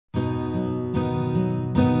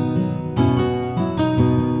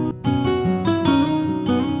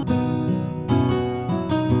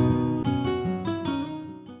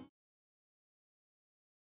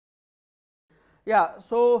Yeah,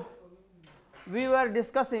 so we were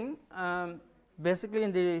discussing basically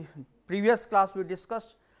in the previous class we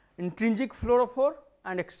discussed intrinsic fluorophore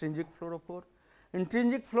and extrinsic fluorophore.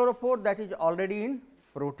 Intrinsic fluorophore, that is already in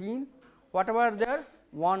protein, whatever there,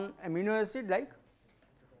 one amino acid like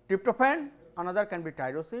tryptophan, another can be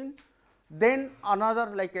tyrosine, then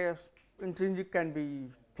another like a intrinsic can be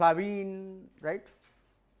flavin, right,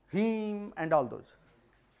 heme and all those,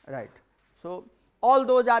 right. So, all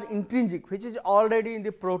those are intrinsic, which is already in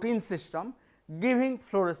the protein system giving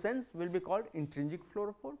fluorescence will be called intrinsic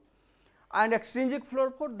fluorophore, and extrinsic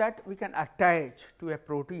fluorophore that we can attach to a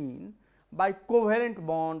protein by covalent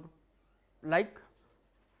bond like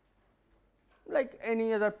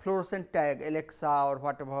any other fluorescent tag, Alexa or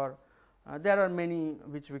whatever. There are many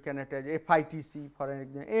which we can attach, FITC for an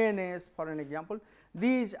example, ANS for an example.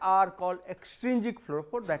 These are called extrinsic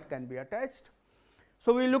fluorophore that can be attached.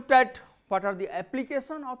 So, we looked at what are the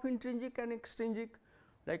application of intrinsic and extrinsic,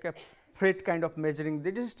 like a Freight kind of measuring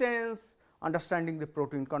the distance, understanding the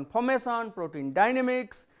protein conformation, protein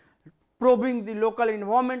dynamics, probing the local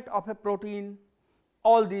environment of a protein,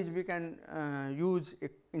 all these we can use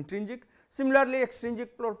intrinsic. Similarly,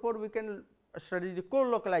 extrinsic fluorophore we can study the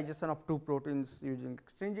co-localization of two proteins using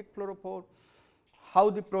extrinsic fluorophore, how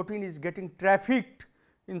the protein is getting trafficked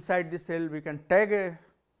inside the cell, we can tag a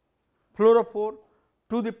fluorophore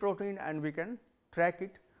to the protein and we can track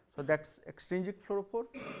it. So, that is extrinsic fluorophore.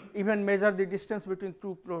 Even measure the distance between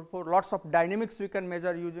two fluorophore, lots of dynamics we can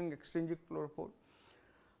measure using extrinsic fluorophore.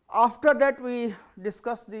 After that we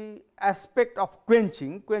discuss the aspect of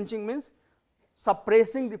quenching. Quenching means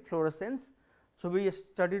suppressing the fluorescence. So, we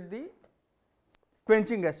studied the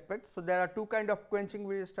quenching aspect. So, there are two kind of quenching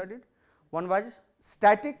we studied, one was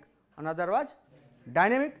static, another was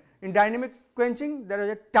dynamic. In dynamic quenching there is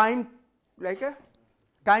a time, like a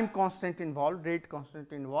time constant involved, rate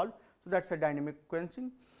constant involved. So, that is a dynamic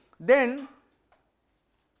quenching. Then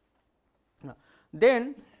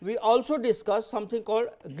we also discuss something called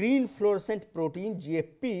green fluorescent protein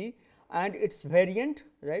GFP and its variant,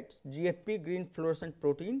 right, GFP green fluorescent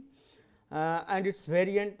protein and its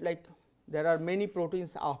variant, like there are many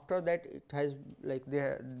proteins after that, it has like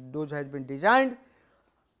those has been designed,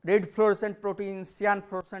 red fluorescent protein, cyan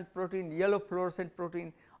fluorescent protein, yellow fluorescent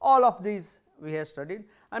protein, all of these we have studied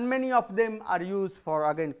and many of them are used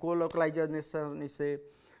for again co-localization, is a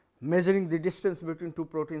measuring the distance between two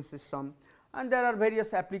protein system, and there are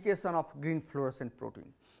various applications of green fluorescent protein.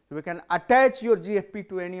 So, we can attach your GFP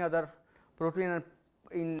to any other protein, and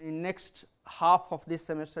in next half of this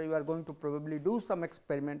semester you are going to probably do some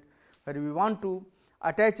experiment where we want to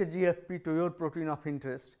attach a GFP to your protein of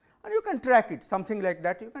interest and you can track it, something like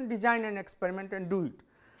that you can design an experiment and do it.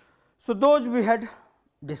 So, those we had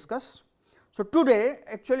discussed. So, today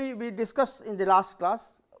actually we discussed in the last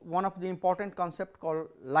class one of the important concept called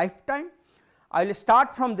lifetime. I will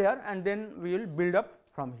start from there and then we will build up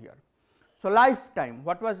from here. So, lifetime,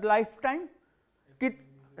 what was lifetime?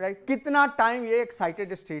 Right, kitna time ye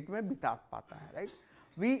excited state mein bita pata hai, right.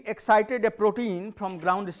 We excited a protein from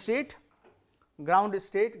ground state, ground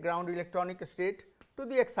electronic state to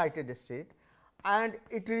the excited state and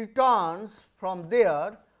it returns from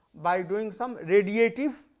there by doing some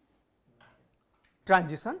radiative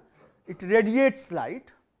transition, it radiates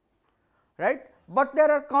light, right, but there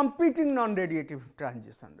are competing non-radiative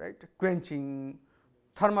transition, right, quenching,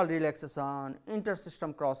 thermal relaxation,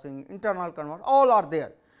 intersystem crossing, internal conversion, all are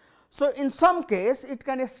there. So, in some case it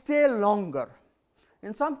can stay longer,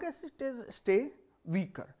 in some case it is stay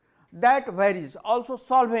weaker, that varies. Also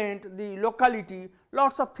solvent, the locality,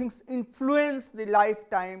 lots of things influence the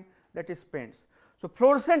lifetime that is spent. So,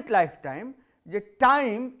 fluorescent lifetime, the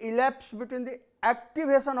time elapsed between the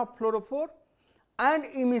activation of fluorophore and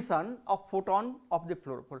emission of photon of the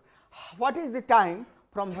fluorophore. What is the time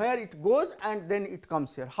from where it goes and then it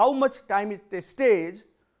comes here, how much time it stays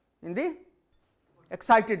in the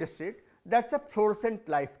excited state, that is a fluorescent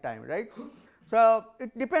lifetime, right. So,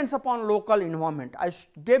 it depends upon local environment. I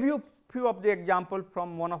gave you few of the example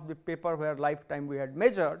from one of the paper where lifetime we had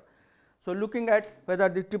measured. So, looking at whether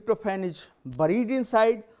the tryptophan is buried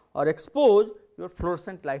inside or exposed, your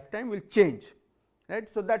fluorescent lifetime will change, right.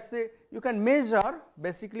 So, that is the you can measure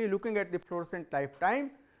basically looking at the fluorescent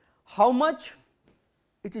lifetime, how much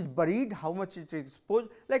it is buried, how much it is exposed,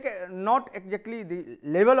 like not exactly the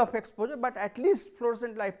level of exposure, but at least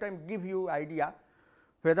fluorescent lifetime give you idea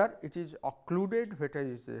whether it is occluded, whether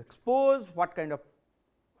it is exposed, what kind of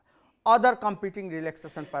other competing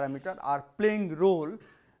relaxation parameter are playing role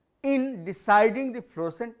in deciding the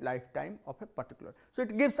fluorescent lifetime of a particular. So,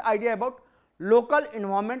 it gives idea about local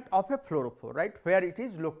environment of a fluorophore, right, where it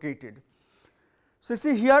is located. So,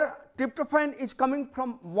 see here tryptophan is coming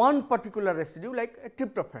from one particular residue like a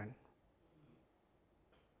tryptophan.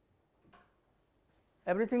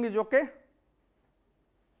 Everything is okay?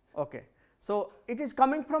 Okay. So, it is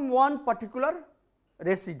coming from one particular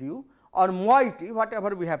residue or moiety,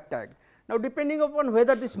 whatever we have tagged. Now, depending upon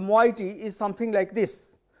whether this moiety is something like this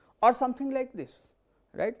or something like this,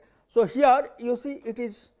 right. So, here you see it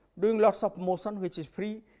is doing lots of motion which is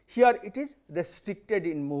free, here it is restricted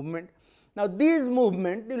in movement. Now, these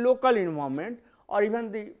movement, the local environment or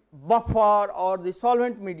even the buffer or the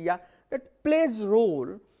solvent media, that plays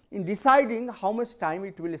role in deciding how much time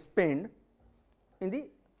it will spend in the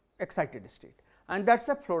excited state, and that is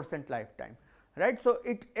a fluorescent lifetime, right. So,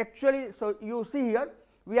 it actually, so you see here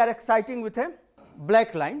we are exciting with a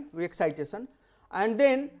black line with excitation, and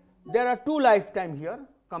then there are two lifetime here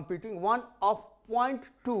computing, one of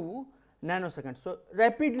 0.2 nanoseconds. So,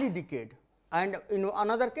 rapidly decayed, and in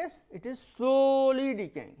another case it is slowly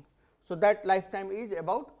decaying. So, that lifetime is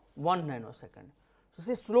about 1 nanosecond. So,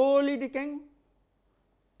 see slowly decaying,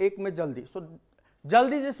 एक में जल्दी. So,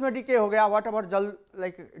 जल्दी जिसमें decay हो गया what ever जल्द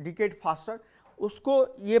like decade faster, उसको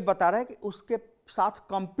ये बता रहा है कि उसके साथ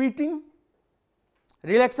competing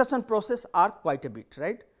relaxation process are quite a bit,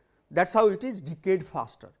 right. That is how it is decayed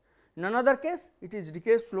faster. In another case it is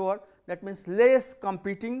decayed slower, that means less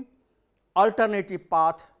competing alternative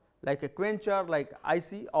path like a quencher, like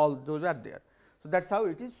IC, all those are there. So, that is how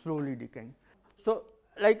it is slowly decaying. So,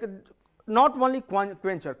 like not only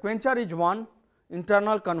quencher, quencher is one,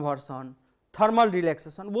 internal conversion, thermal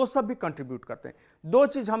relaxation, वो सब भी contribute करते हैं. दो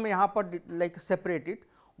चीज हम यहाँ पर like separate it,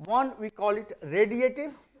 one we call it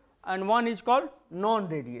radiative and one is called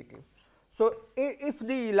non-radiative. So, if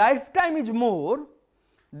the lifetime is more,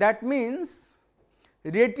 that means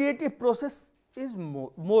radiative process is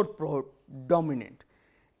more dominant.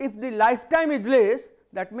 If the lifetime is less,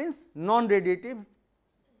 that means non-radiative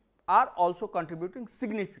are also contributing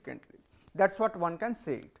significantly. That is what one can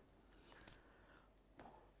say it.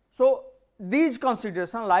 So, these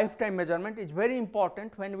consideration, lifetime measurement is very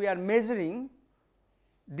important when we are measuring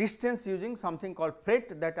distance using something called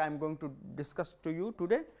FRET that I am going to discuss to you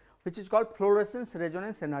today, which is called fluorescence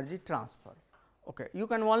resonance energy transfer. Okay. You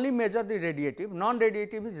can only measure the radiative,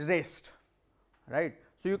 non-radiative is rest, right.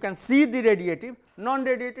 So, you can see the radiative,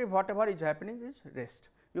 non-radiative whatever is happening is rest.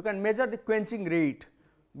 You can measure the quenching rate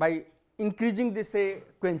by increasing the say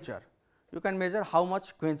quencher, you can measure how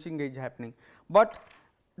much quenching is happening, but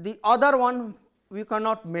the other one we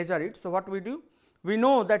cannot measure it. So, what we do? We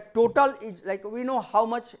know that total is like, we know how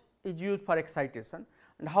much is used for excitation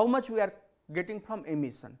and how much we are getting from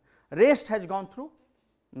emission. Rest has gone through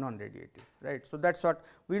non-radiative, right. So, that is what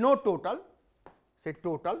we know total, say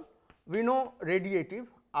total, we know radiative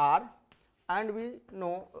R, and we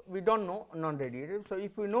do not know non-radiative. So,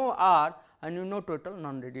 if we know R and you know total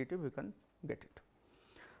non-radiative, we can get it,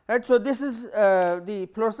 right. So, this is the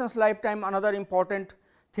fluorescence lifetime. Another important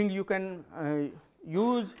thing you can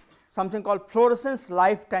use something called fluorescence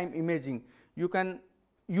lifetime imaging. You can,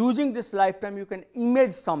 using this lifetime, you can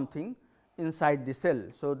image something inside the cell.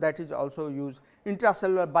 So, that is also used.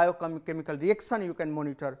 Intracellular biochemical reaction you can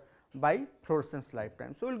monitor by fluorescence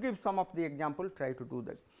lifetime. So, we will give some of the example, try to do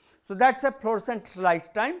that. So, that is a fluorescent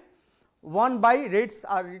lifetime. 1 by rates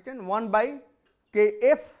are written 1 by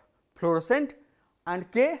Kf fluorescent and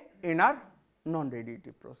K NR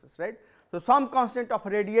non-radiative process, right. So, some constant of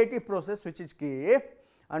radiative process which is Kf,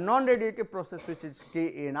 a non-radiative process which is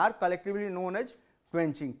KNR, collectively known as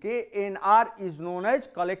quenching. KNR is known as,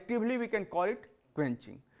 collectively we can call it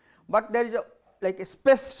quenching, but there is a like a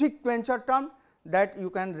specific quencher term that you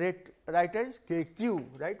can write as KQ,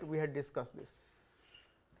 right. We had discussed this.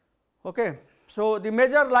 Okay. So, the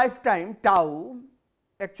measured lifetime tau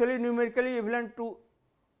actually numerically equivalent to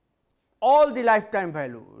all the lifetime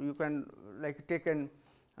value. You can like take an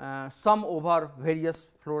sum over various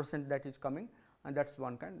fluorescent that is coming, and that is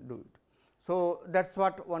one can do it. So, that is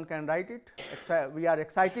what one can write it. We are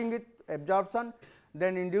exciting it, absorption,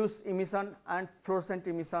 then induced emission and fluorescent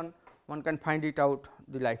emission, one can find it out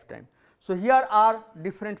the lifetime. So, here are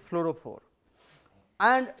different fluorophore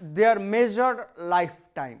and their measured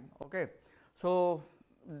lifetime. Okay. So,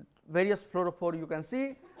 various fluorophore you can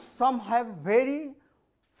see, some have very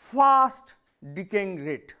fast decaying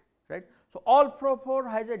rate, right. So, all fluorophore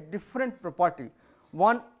has a different property.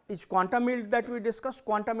 One is quantum yield that we discussed.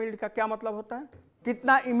 Quantum yield का क्या मतलब होता है,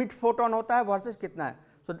 कितना emit photon होता है versus कितना है.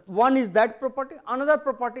 So, one is that property. Another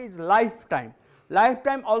property is lifetime.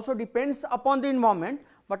 Lifetime also depends upon the environment,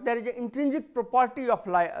 but there is an intrinsic property of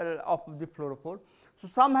the fluorophore. So,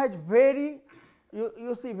 some has very,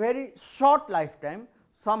 you see very short lifetime,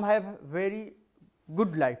 some have very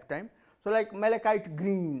good lifetime. So, like malachite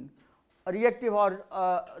green, reactive or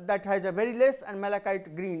that has a very less, and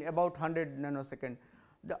malachite green about 100 nanosecond.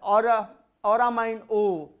 The auramine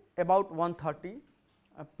O about 130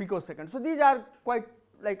 picosecond. So, these are quite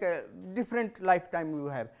like a different lifetime you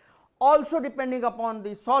have. Also depending upon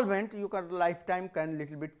the solvent, your lifetime can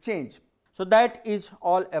little bit change. So, that is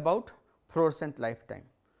all about fluorescent lifetime,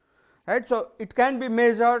 right. So, it can be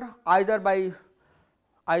measured either by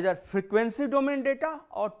either frequency domain data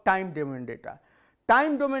or time domain data.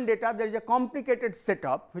 Time domain data, there is a complicated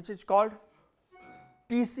setup which is called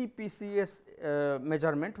TCPCS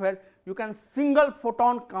measurement, where you can single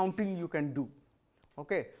photon counting you can do.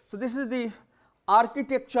 Okay. So, this is the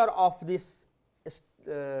architecture of this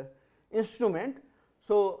instrument.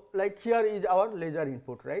 So, like here is our laser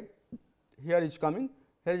input, right. Here is coming,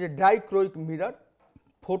 here is a dichroic mirror,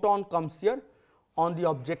 photon comes here on the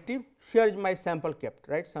objective, here is my sample kept,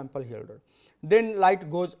 right, sample holder. Then light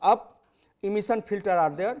goes up, emission filter are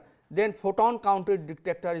there, then photon counted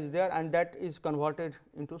detector is there, and that is converted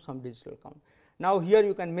into some digital count. Now, here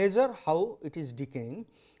you can measure how it is decaying.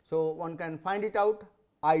 So, one can find it out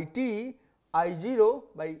IT I0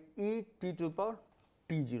 by E t to the power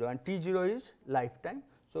T0, and T0 is lifetime.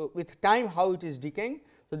 So, with time how it is decaying.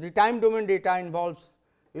 So, the time domain data involves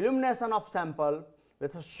illumination of sample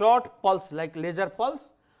with a short pulse like laser pulse,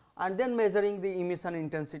 and then measuring the emission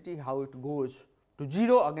intensity how it goes to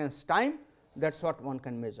 0 against time, that is what one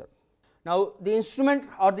can measure. Now, the instrument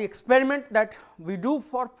or the experiment that we do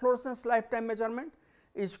for fluorescence lifetime measurement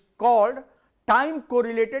is called time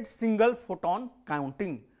correlated single photon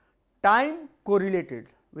counting. Time correlated,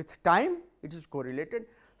 with time it is correlated,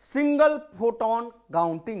 single photon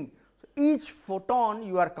counting. So, each photon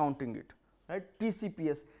you are counting it, right,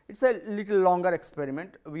 TCPS. It is a little longer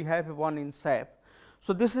experiment, we have one in SAP.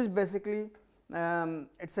 So, this is basically it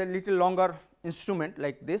is a little longer instrument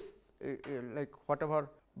like this, like whatever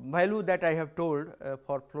value that I have told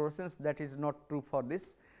for fluorescence, that is not true for this.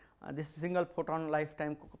 This single photon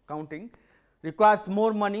lifetime counting requires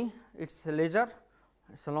more money, it is a laser,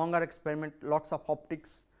 it is a longer experiment, lots of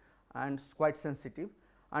optics and quite sensitive,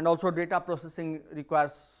 and also data processing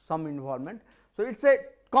requires some involvement. So, it is a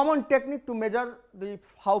common technique to measure the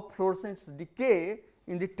how fluorescence decay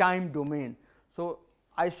in the time domain. So,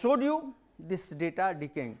 I showed you this data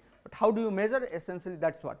decaying, but how do you measure? Essentially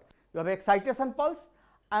that is what you have excitation pulse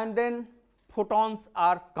and then photons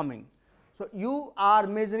are coming. So, you are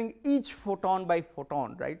measuring each photon by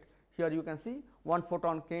photon, right. Here you can see one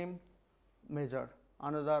photon came, measured,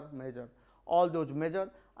 another measured, all those measured,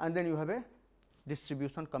 and then you have a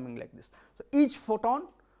distribution coming like this. So, each photon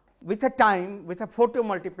with a time with a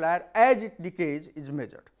photomultiplier as it decays is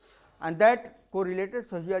measured, and that correlated.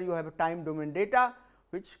 So, here you have a time domain data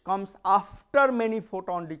which comes after many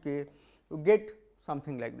photon decay, you get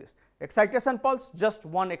something like this. Excitation pulse, just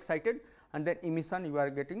one excited, and then emission you are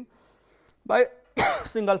getting by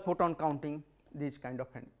single photon counting, these kind of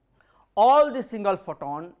thing. All the single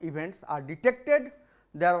photon events are detected,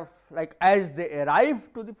 they are like as they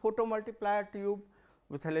arrive to the photomultiplier tube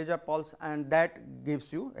with a laser pulse, and that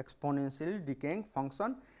gives you exponentially decaying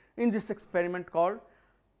function in this experiment called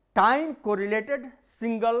time correlated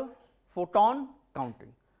single photon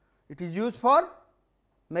counting. It is used for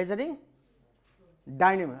measuring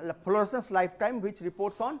dynamic fluorescence lifetime, which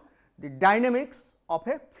reports on the dynamics of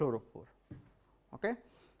a fluorophore. Okay.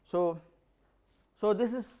 So,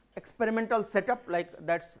 this is experimental setup, like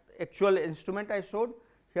that is actual instrument I showed.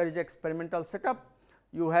 Here is experimental setup.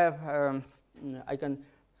 You have I can,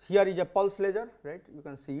 here is a pulse laser, right, you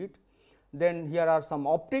can see it. Then here are some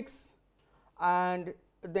optics, and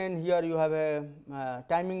then here you have a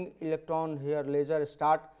timing electron, here laser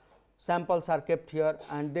start, samples are kept here,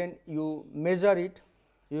 and then you measure it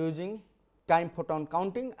using time photon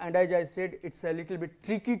counting. And as I said, it is a little bit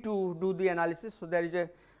tricky to do the analysis. So, there is a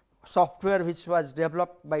software which was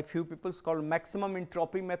developed by few people called maximum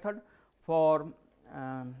entropy method for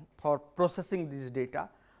processing this data,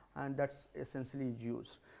 and that is essentially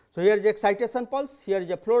used. So, here is excitation pulse, here is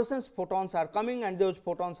a fluorescence, photons are coming and those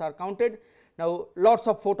photons are counted. Now, lots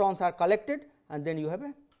of photons are collected, and then you have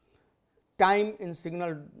a time in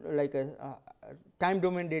signal, like a time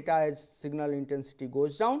domain data as signal intensity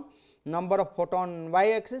goes down, number of photon on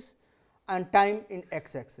y axis and time in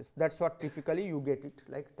x axis. That is what typically you get it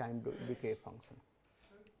like time decay function.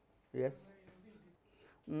 Yes.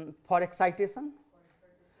 For excitation.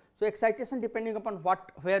 So, excitation depending upon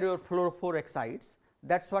where your fluorophore excites,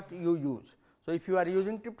 that is what you use. So, if you are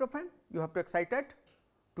using tryptophan, you have to excite at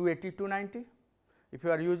 280 to 90. If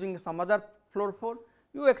you are using some other fluorophore,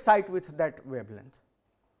 you excite with that wavelength,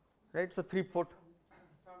 right. So, 3/4.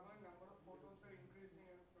 Some number of photons are increasing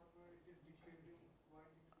and some it is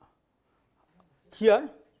here,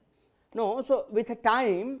 no, so with a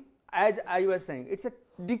time, as I was saying, it is a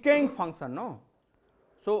decaying function, no.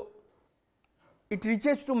 So, it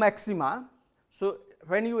reaches to maxima. So,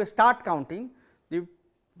 when you start counting,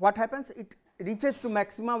 what happens? It reaches to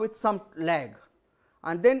maxima with some lag,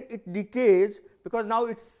 and then it decays, because now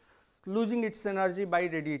it is losing its energy by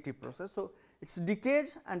radiative process. So, it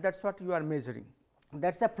decays, and that is what you are measuring.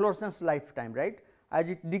 That is a fluorescence lifetime, right. As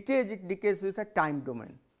it decays with a time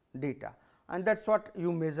domain data, and that is what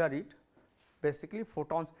you measure it, basically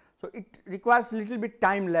photons. So, it requires little bit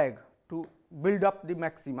time lag to build up the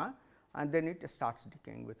maxima, and then it starts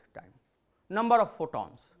decaying with time. Number of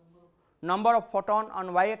photons, number of photon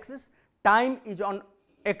on y axis, time is on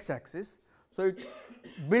x axis. So, it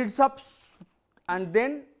builds up and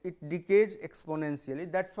then it decays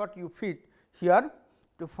exponentially. That is what you fit here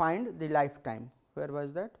to find the lifetime. Where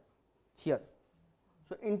was that? Here.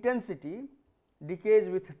 So, intensity decays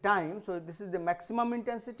with time. So, this is the maximum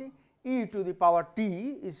intensity, e to the power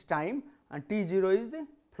t is time, and T0 is the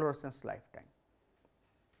fluorescence lifetime.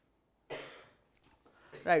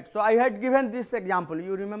 Right. So, I had given this example,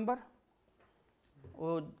 you remember,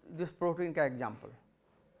 this protein ka example,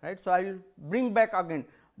 right. So, I will bring back again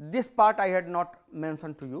this part. I had not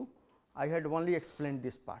mentioned to you, I had only explained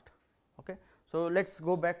this part. Okay. So, let us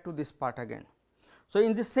go back to this part again. So,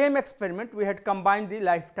 in the same experiment, we had combined the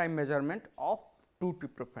lifetime measurement of 2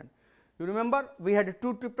 tryptophan. You remember, we had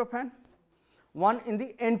 2 tryptophan, one in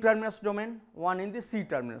the N terminus domain, one in the C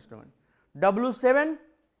terminus domain, W7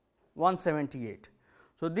 178.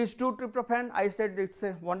 So, these 2 tryptophan, I said it is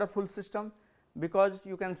a wonderful system, because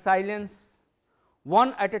you can silence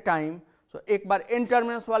one at a time. So, एक बार N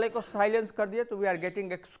terminus वाले को silence कर दिए, तो we are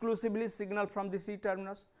getting exclusively signal from the C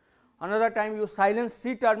terminus. Another time you silence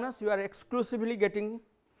C terminus, you are exclusively getting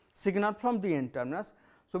signal from the N terminus.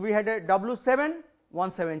 So, we had a W7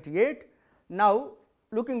 178. Now,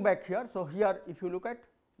 looking back here, so here if you look at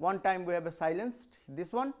one time we have a silenced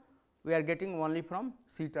this one, we are getting only from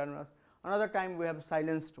C terminus. Another time we have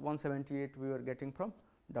silenced 178, we were getting from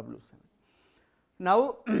W7.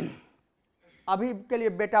 Now, अभी के लिए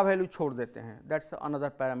beta value छोड़ देते हैं, that is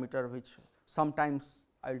another parameter which sometimes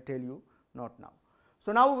I will tell you, not now.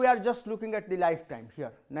 So, now we are just looking at the lifetime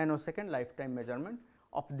here, nanosecond lifetime measurement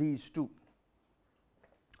of these two.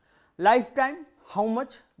 Lifetime, how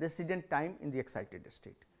much resident time in the excited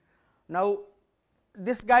state. Now,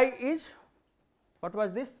 this guy is, what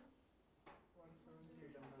was this?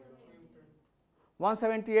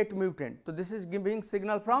 178 mutant. So, this is giving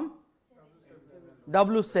signal from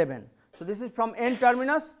W7. So, this is from N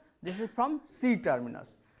terminus, this is from C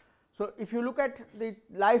terminus. So, if you look at the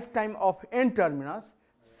lifetime of N terminus,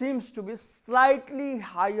 seems to be slightly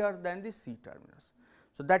higher than the C terminus.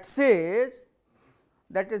 So, that says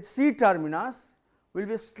that the C terminus will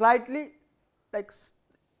be slightly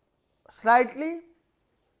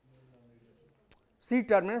C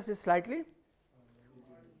terminus is slightly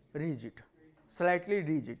rigid,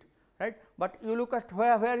 right. But you look at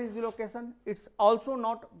where is the location, it is also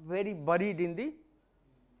not very buried in the,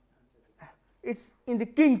 it is in the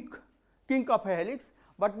kink of a helix,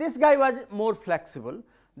 but this guy was more flexible.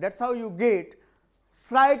 That is how you get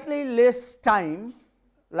slightly less time,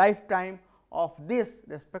 lifetime of this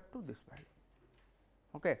respect to this value.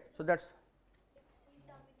 Okay. So, that is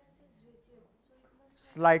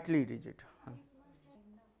slightly rigid.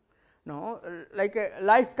 No, like a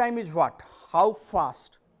lifetime is what? How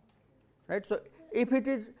fast, right. So, if it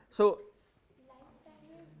is, so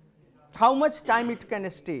how much time it can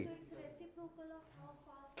stay,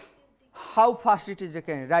 how fast it is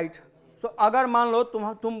decaying, right. So, अगर मान लो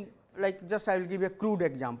तुम like just I will give a crude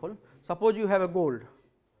example, suppose you have a gold,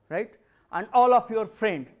 right, and all of your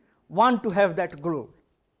friend want to have that gold,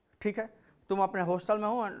 ठीक है, तुम अपने hostel में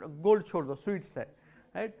हो and gold छोड़ दो, sweets है,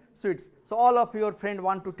 right, sweets. So, all of your friend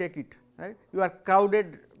want to take it, right, you are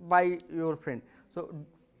crowded by your friend. So,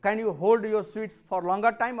 can you hold your sweets for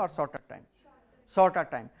longer time or shorter time? Shorter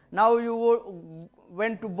time. Now, you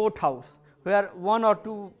went to boat house where one or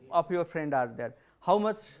two of your friend are there. How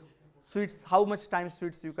much sweets, how much time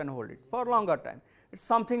sweets you can hold it? For longer time. It is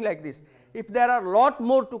something like this. If there are lot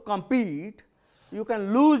more to compete, you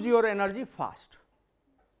can lose your energy fast.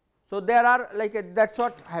 So, there are like that is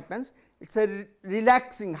what happens. It is a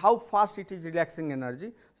relaxing, how fast it is relaxing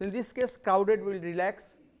energy. So, in this case crowded will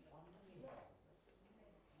relax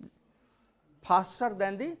faster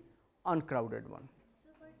than the uncrowded one.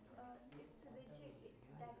 So, but it's rigid,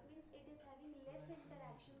 that means it is having less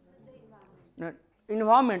interactions with the environment.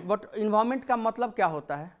 Environment, but environment का मतलब क्या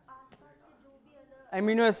होता है? आसपास के जो भी other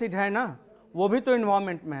amino acid है ना, वो भी तो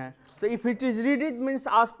environment में है. So, if it is rigid means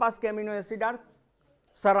आसपास के amino acid are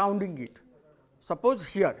surrounding it. suppose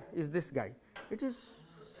here is this guy, it is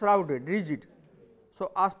shrouded, rigid,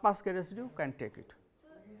 so आसपास के residue can take it. So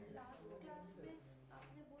last class में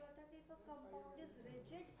आपने बोला था कि if a compound is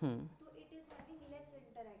rigid, तो it is having less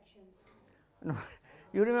interactions. No,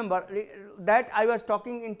 you remember that I was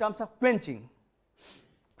talking in terms of quenching.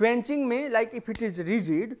 Quenching may, like if it is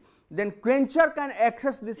rigid, then quencher can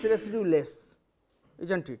access this residue less,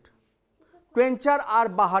 isn't it? Quencher are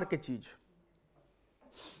bahar ke cheez.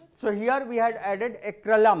 So here we had added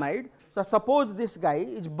acrylamide. So suppose this guy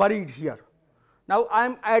is buried here. Now I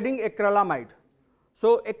am adding acrylamide.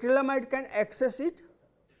 So acrylamide can access it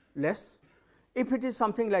less. If it is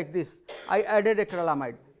something like this, I added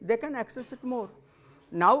acrylamide, they can access it more.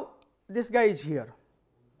 Now this guy is here,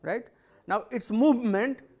 right? Now its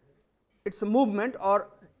movement or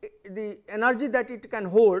the energy that it can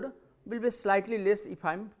hold will be slightly less if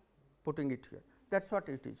I am putting it here. That is what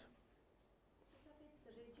it is. So if it's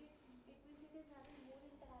rigid, it means it is having more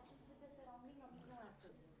interactions with the surrounding amino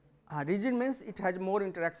acids. Rigid means it has more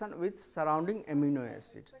interaction with surrounding amino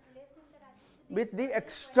acids, But less interactions with the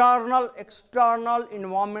external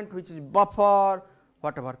environment, which is buffer,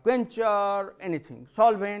 whatever, quencher, anything,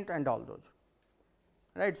 solvent and all those,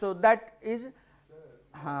 right. So that is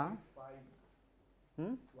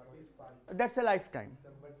that's a lifetime.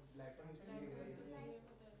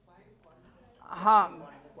 हाँ,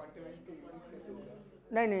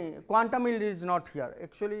 नहीं, quantum yield is not here.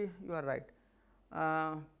 Actually, you are right.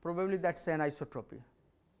 Probably that's an isotropy.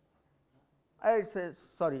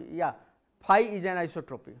 Sorry, yeah, phi is an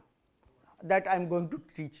isotropy that I am going to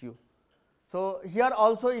teach you. So here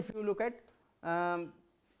also, if you look at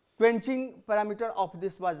quenching parameter of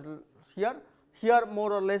this was here. Here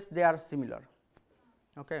more or less they are similar.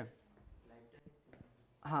 Okay.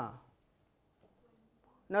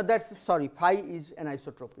 Now that's, sorry, phi is an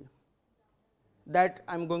isotropy that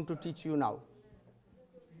I am going to teach you now.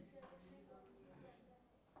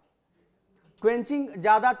 Quenching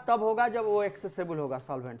ज़्यादा तब होगा जब वो accessible होगा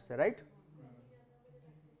solvent से, right?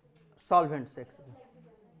 Solvent से accessible.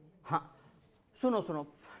 हाँ, सुनो,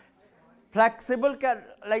 flexible क्या,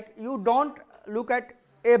 like you don't look at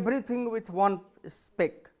everything with one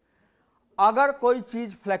spec. अगर कोई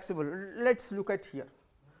चीज flexible, let's look at here.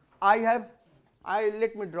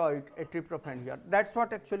 Let me draw it, a tryptophan here. That's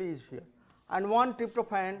what actually is here. And one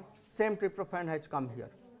tryptophan, same tryptophan has come here.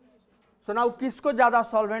 So now किसको ज़्यादा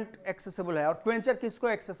solvent accessible है और quencher किसको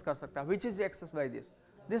access कर सकता है? Which is accessed by this?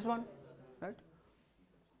 This one, right?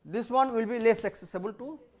 This one will be less accessible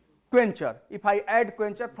to quencher if I add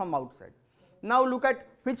quencher from outside. Now look at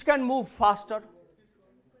which can move faster.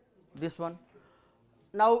 This one.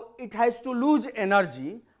 Now it has to lose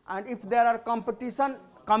energy, and if there are competition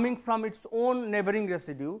coming from its own neighboring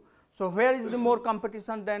residue, so where is the more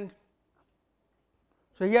competition than?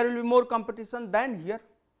 So here will be more competition than here.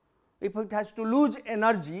 If it has to lose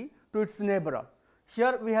energy to its neighbor,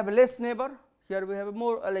 here we have a less neighbor, here we have a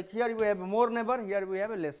more, like here we have a more neighbor, here we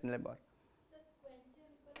have a less neighbor.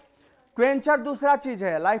 Quencher दूसरा चीज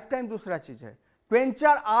है, lifetime दूसरा चीज है.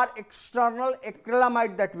 Quencher are external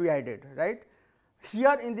acrylamide that we added, right?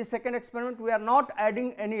 Here in the second experiment we are not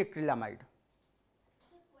adding any acrylamide.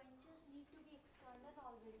 So quenchers need to be external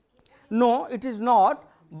always. No, it is not,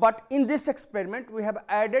 but in this experiment we have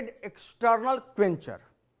added external quencher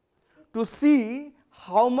to see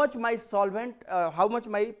how much my solvent, how much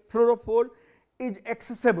my fluorophore is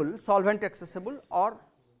accessible, solvent accessible or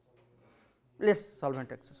less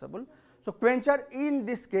solvent accessible. So quencher in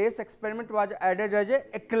this case experiment was added as a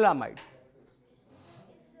acrylamide. If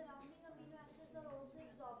surrounding amino acids are also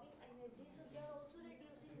absorbing energy, so they are also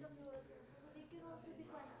reducing the fluorescence, so they can also be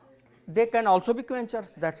quenchers. They can also be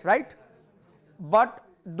quenchers, that's right, but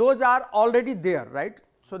those are already there, right?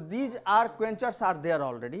 So these are quenchers are there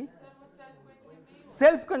already.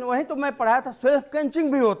 Self वही तो मैं पढ़ाया था, self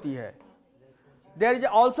quenching भी होती है. There is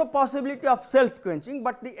also possibility of self quenching,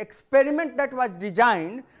 but the experiment that was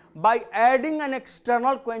designed by adding an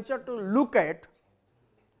external quencher to look at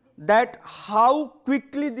that how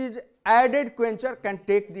quickly this added quencher can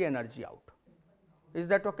take the energy out. Is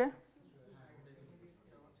that okay?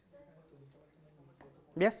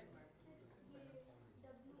 Yes?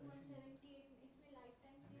 W178 इसमें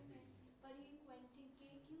lifetime same है, पर ये quenching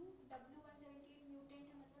KQ W178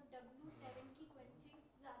 mutant है, मतलब W7 की quenching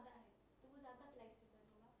ज़्यादा है, तो वो ज़्यादा flexible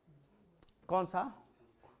होगा. कौन सा?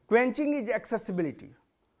 Quenching is accessibility.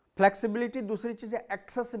 Flexibility दूसरी चीज है,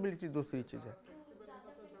 accessibility दूसरी चीज है.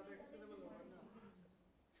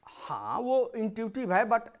 हाँ, वो intuitive है,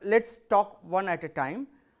 but let's talk one at a time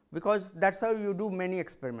because that's how you do many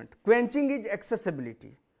experiment. Quenching is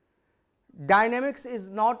accessibility. Dynamics is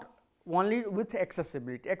not only with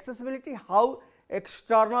accessibility. Accessibility, how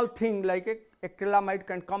external thing like a acrylamide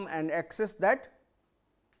can come and access that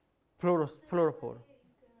fluorophore.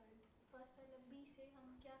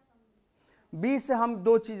 B से हम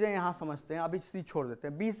दो चीज़ें यहाँ समझते हैं, अभी सी छोड़ देते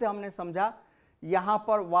हैं. बी से हमने समझा यहाँ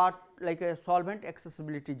पर वाट लाइक सॉल्वेंट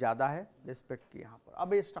एक्सेसिबिलिटी ज़्यादा है रिस्पेक्ट की यहाँ पर.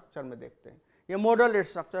 अब ये स्ट्रक्चर में देखते हैं, ये model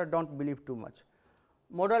structure, don't believe too much.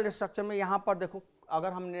 Model structure में यहाँ पर देखो,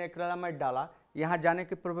 अगर हमने एक्रिलामाइड डाला, यहाँ जाने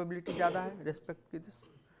की प्रोबेबिलिटी ज़्यादा है रिस्पेक्ट की दिस.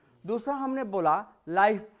 दूसरा हमने बोला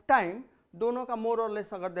लाइफ टाइम, दोनों का मोर और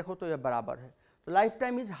लेस अगर देखो तो ये बराबर है. तो life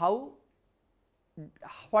time is how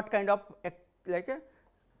what kind of like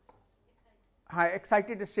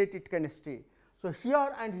excited state it can stay. So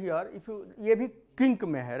here and here if you, ये भी किंक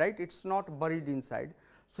में है right, it's not buried inside.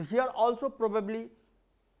 So here also probably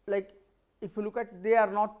like if you look at, they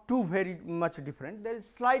are not too very much different, there is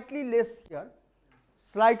slightly less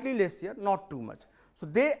here, not too much. So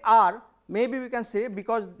they are, maybe we can say,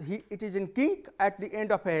 because it is in kink at the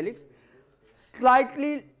end of a helix,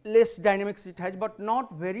 slightly less dynamics it has, but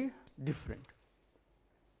not very different.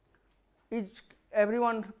 Is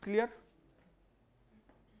everyone clear?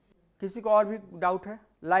 किसी को और भी doubt है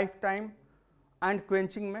life time and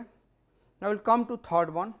quenching में? Now we'll come to third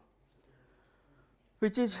one,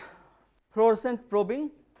 which is fluorescent probing,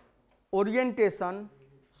 orientation,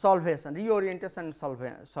 solvation, reorientation and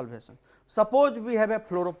solvation. Suppose we have a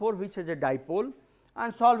fluorophore which has a dipole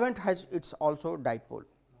and solvent has its also dipole.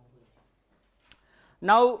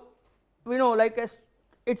 Now we know like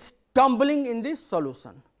it's tumbling in this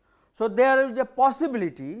solution. So there is a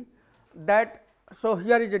possibility that, so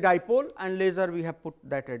here is a dipole and laser we have put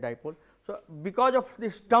that a dipole. So because of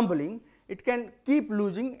this tumbling it can keep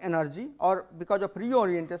losing energy, or because of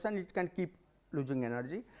reorientation it can keep losing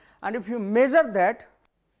energy. And if you measure that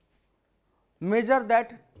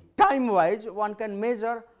time wise, one can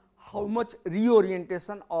measure how much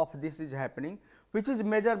reorientation of this is happening, which is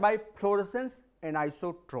measured by fluorescence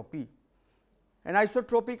anisotropy.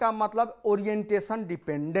 Anisotropy का मतलब orientation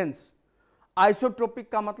dependence, isotropic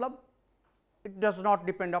का मतलब it does not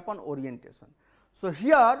depend upon orientation. So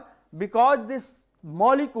here, because this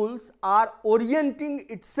molecules are orienting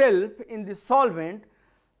itself in the solvent,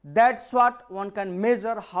 that's what one can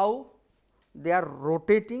measure how they are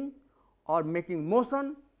rotating or making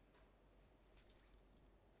motion.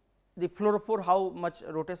 The fluorophore, how much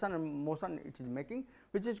rotation and motion it is making,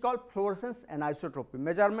 which is called fluorescence anisotropy.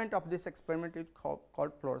 Measurement of this experiment is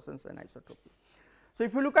called fluorescence anisotropy. So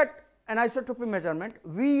if you look at anisotropy measurement,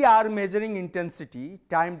 we are measuring intensity,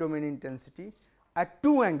 time domain intensity at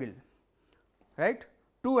two angles. Right,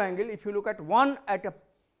 two angle. If you look at one at a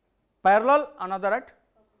parallel, another at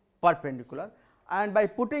perpendicular, and by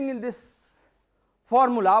putting in this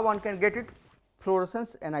formula one can get it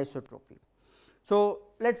fluorescence anisotropy. So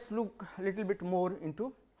let us look a little bit more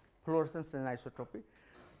into fluorescence anisotropy.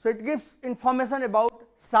 So it gives information about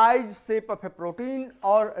size, shape of a protein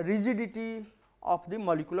or rigidity of the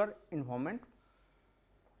molecular environment.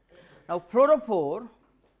 Now fluorophore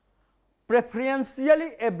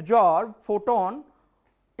preferentially absorb photon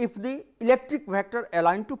if the electric vector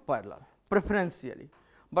aligned to parallel, preferentially.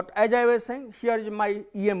 But as I was saying, here is my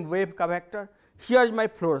EM wave ka vector, here is my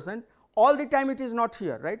fluorescent, all the time it is not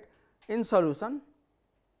here, right. In solution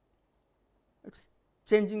it is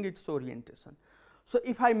changing its orientation. So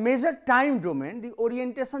if I measure time domain, the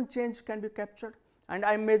orientation change can be captured, and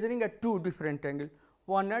I am measuring at two different angles,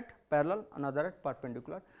 one at parallel, another at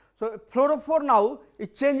perpendicular. So fluorophore now is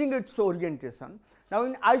changing its orientation. Now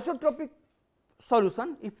in isotropic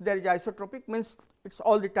solution, if there is isotropic, means it is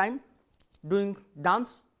all the time doing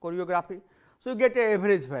dance choreography. So you get a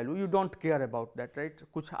average value, you don't care about that, right.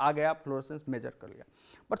 कुछ आ गया, fluorescence measure कर लिया.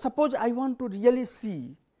 But suppose I want to really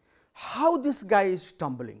see how this guy is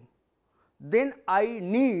tumbling, then I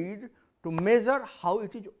need to measure how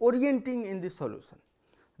it is orienting in the solution.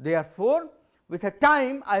 Therefore with a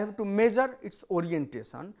time I have to measure its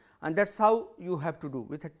orientation, and that is how you have to do.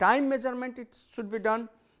 With a time measurement it should be done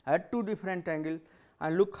at two different angles,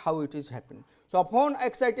 and look how it is happening. So upon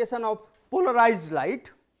excitation of polarized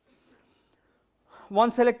light, one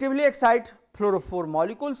selectively excite fluorophore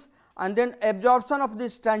molecules, and then absorption of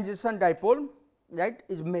this transition dipole, right,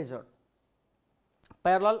 is measured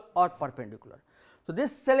parallel or perpendicular. So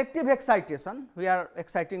this selective excitation we are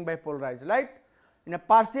exciting by polarized light in a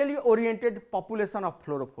partially oriented population of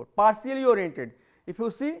fluorophore. Partially oriented, if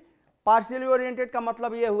you see partially oriented का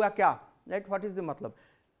मतलब ये हुआ क्या, right, what is the मतलब?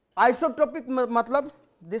 Isotropic मतलब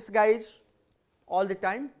this guy is all the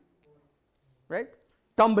time, right,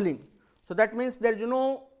 tumbling. So that means there is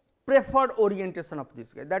no preferred orientation of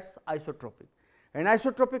this guy, that is isotropic. And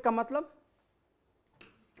isotropic का मतलब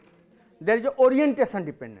there is a orientation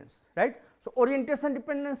dependence, right? So orientation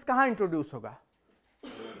dependence कहाँ introduce होगा?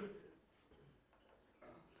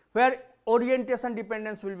 Where orientation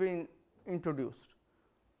dependence will be introduced?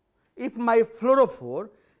 If my fluorophore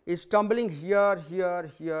is tumbling here,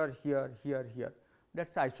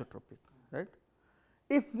 that's isotropic, right?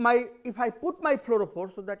 If I put my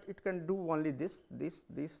fluorophore so that it can do only this,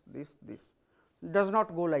 does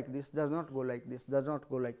not go like this, does not go like this, does not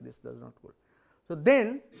go like this, does not go. So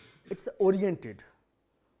then it's oriented,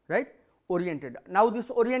 right? Oriented. Now this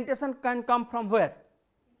orientation can come from where?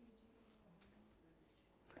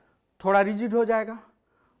 थोड़ा rigid हो जाएगा,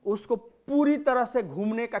 उसको पूरी तरह से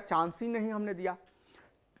घूमने का chance ही नहीं हमने दिया.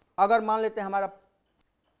 अगर मान लेते हैं हमारा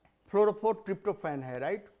फ्लोरोफोर ट्रिप्टोफैन है,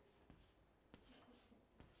 राइट?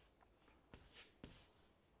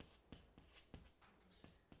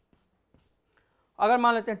 अगर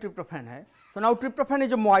मान लेते हैं ट्रिप्टोफैन है, so now tryptophan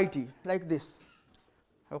is a moiety like this,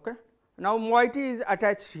 okay? Now moiety is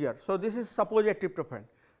attached here, so this is suppose a tryptophan.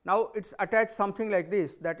 Now it's attached something like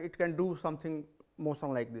this, that it can do something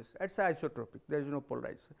motion like this. It's isotropic, there is no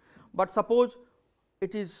polarization. But suppose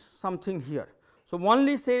it is something here, so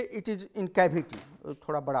only say it is in cavity.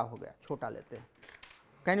 थोड़ा बड़ा हो गया, छोटा लेते हैं.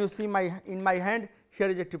 Can you see in my hand here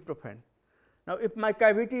is a tryptophan. Now if my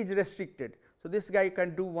cavity is restricted, so this guy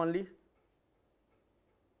can do only,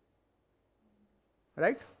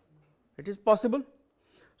 right? It is possible.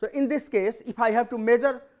 So in this case, if I have to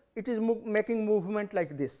measure, it is making movement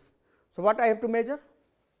like this. So what I have to measure?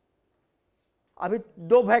 अभी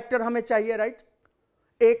दो vector हमें चाहिए, right?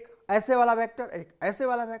 एक ऐसे वाला vector, एक ऐसे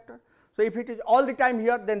वाला vector. So if it is all the time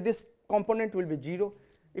here, then this component will be 0.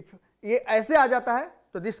 If ये ऐसे आ जाता है,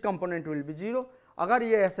 तो this component will be 0. अगर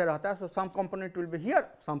ये ऐसे रहता है, so some component will be here,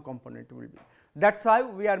 some component will be. That's why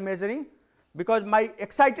we are measuring, because my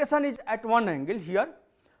excitation is at one angle here.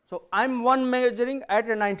 So I am one measuring at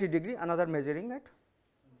a 90 degree, another measuring at.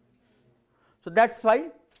 So that's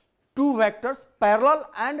why two vectors parallel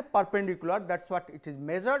and perpendicular, that's what it is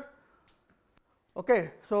measured.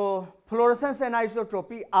 Okay, so fluorescence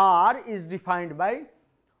anisotropy R is defined by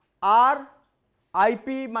R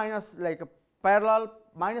IP minus like a parallel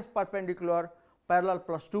minus perpendicular, parallel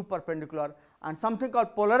plus 2 perpendicular, and something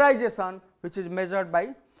called polarization, which is measured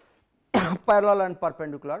by parallel and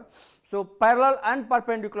perpendicular. So parallel and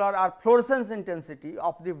perpendicular are fluorescence intensity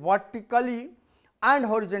of the vertically and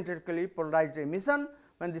horizontally polarized emission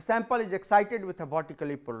when the sample is excited with a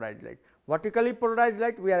vertically polarized light. Vertically polarized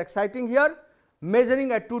light we are exciting here,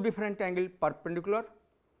 measuring at two different angle, perpendicular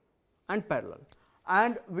and parallel,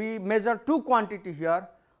 and we measure two quantity here.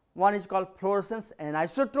 One is called fluorescence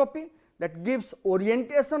anisotropy, that gives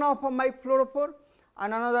orientation of my fluorophore,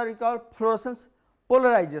 and another is called fluorescence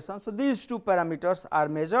polarization. So these two parameters are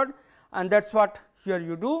measured, and that's what here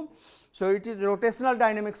you do. So it is rotational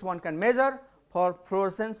dynamics one can measure for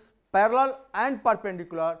fluorescence parallel and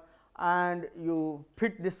perpendicular, and you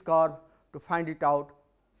fit this curve to find it out,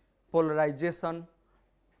 polarization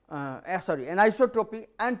anisotropy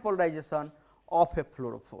and polarization of a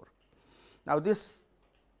fluorophore. Now this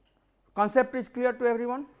concept is clear to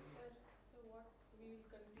everyone? So what we will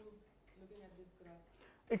conclude looking at this graph?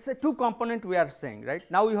 It's a two component we are saying, right?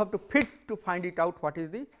 Now you have to fit to find it out what is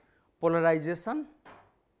the polarization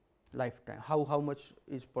lifetime, how much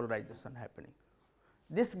is polarization happening.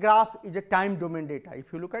 This graph is a time domain data.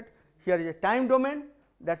 If you look at here is a time domain,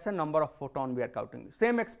 that's a number of photon we are counting.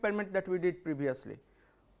 Same experiment that we did previously,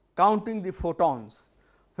 counting the photons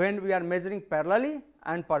when we are measuring parallelly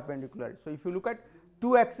and perpendicularly. So if you look at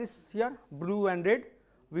two axes here, blue and red,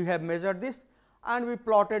 we have measured this and we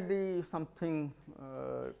plotted the something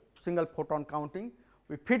single photon counting.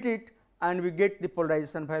 We fit it and we get the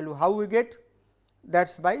polarization value. How we get?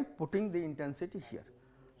 That's by putting the intensity here.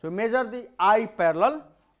 So measure the I parallel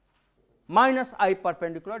minus I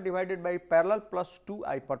perpendicular divided by parallel plus 2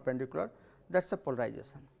 I perpendicular, that's the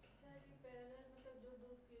polarization.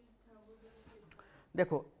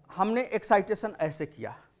 देखो हमने excitation ऐसे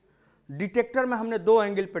किया, detector में हमने दो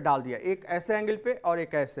angle पे डाल दिया, एक ऐसे एंगल पे और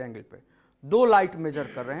एक ऐसे एंगल पे, दो लाइट मेजर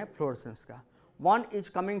कर रहे हैं फ्लोरेसेंस का. One is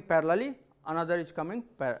coming parallelly, another is coming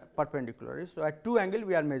perpendicularly. So at two angle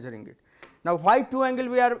we are measuring it. Now why two angle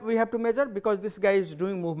we have to measure? Because this guy is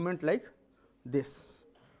doing movement like this,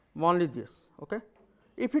 only this. Okay.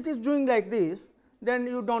 If it is doing like this, then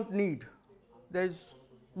you don't need, there is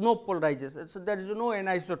no polarization, so there is no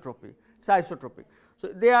anisotropy, it's isotropic. So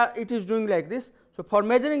it is doing like this. So for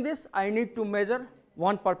measuring this, I need to measure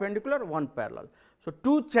one perpendicular, one parallel. So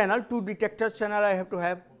two detector channel I have to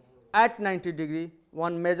have at 90 degree,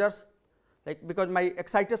 one measures like, because my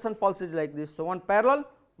excitation pulse is like this. So one parallel,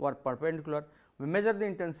 one perpendicular. we measure the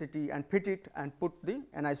intensity and fit it and put the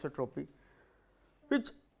anisotropy, which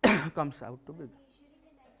comes out to be. Measuring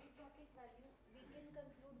an isotropic value, we can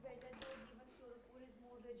conclude whether the given fluorophore is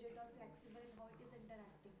more rigid or flexible and how it is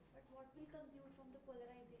interacting. But what will conclude from the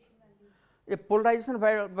polarization value? A polarization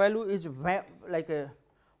value is like a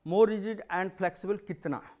more rigid and flexible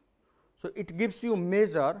kitna. So, it gives you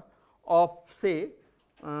measure of say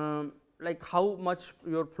like how much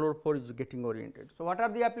your fluorophore is getting oriented. So, what are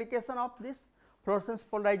the application of this fluorescence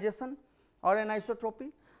polarization or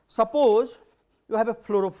anisotropy? Suppose you have a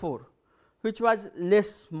fluorophore which was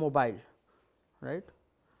less mobile, right,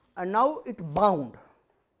 and now it bound,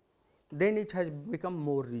 then it has become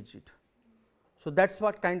more rigid. So, that is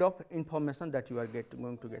what kind of information that you are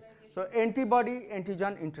going to get. So, antibody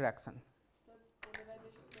antigen interaction. So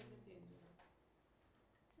polarization कैसे change होगा?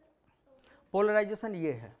 Polarisation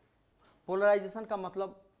ये है, polarisation का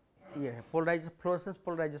मतलब ये है, fluorescence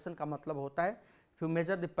polarisation का मतलब होता है if you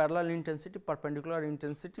measure the parallel intensity, perpendicular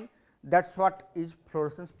intensity, that's what is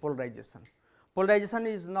fluorescence polarization. Polarization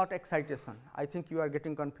is not excitation. I think you are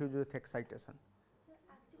getting confused with excitation. So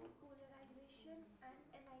actually polarization and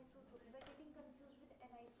anisotropy, we are getting confused with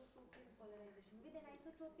anisotropy and polarization. With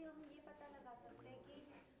anisotropy हम ये पता लगा सकते हैं कि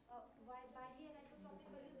by the anisotropic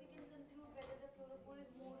values we can conclude whether the fluorophore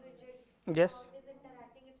is more rigid, Yes. how it is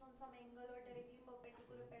interacting, it's on some angle or directly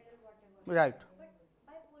perpendicular, parallel, whatever. Right. But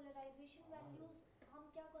by polarization values हम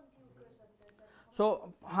क्या conclude कर सकते हैं sir?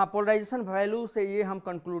 So हाँ, polarisation value से ये हम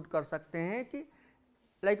conclude कर सकते हैं कि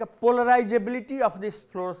like a polarizability of this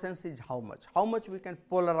fluorescence is how much we can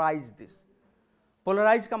polarize this.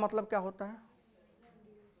 Polarize का मतलब क्या होता है?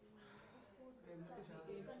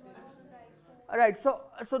 Right. So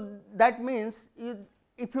that means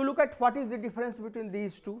if you look at what is the difference between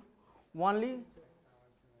these two, only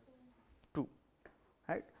 2,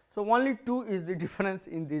 right. So only 2 is the difference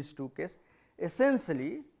in these two cases.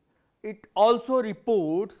 Essentially it also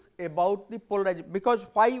reports about the polarization, because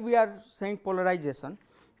why we are saying polarization,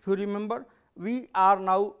 if you remember we are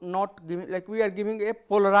now not giving, like we are giving a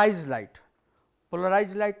polarized light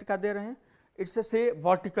का दे रहे हैं, it's a say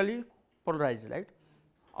vertically polarized light,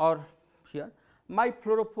 or here my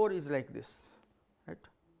fluorophore is like this, right.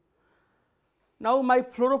 Now my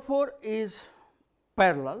fluorophore is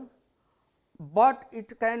parallel, but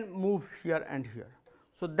it can move here and here.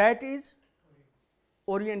 So that is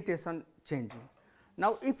orientation changing.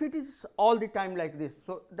 Now if it is all the time like this,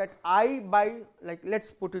 so that I by, like let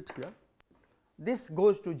us put it here, this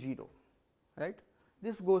goes to 0, right,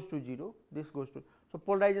 this goes to 0, this goes to, so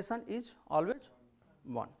polarization is always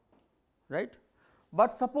 1, right.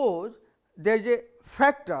 But suppose there is a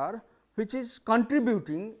factor which is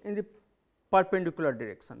contributing in the perpendicular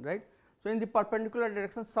direction, right. So in the perpendicular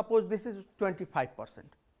direction, suppose this is 25%,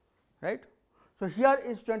 right. So here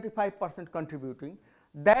is 25% contributing,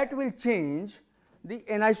 that will change the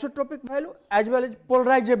anisotropic value as well as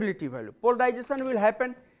polarizability value. Polarization will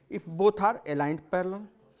happen if both are aligned parallel,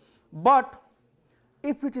 but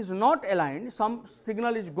if it is not aligned, some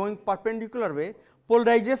signal is going perpendicular way,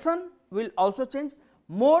 polarization will also change,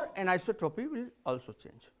 more anisotropy will also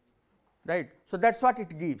change, right. So that is what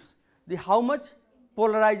it gives, the how much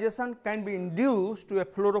polarization can be induced to a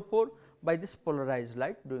fluorophore by this polarized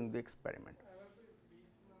light during the experiment.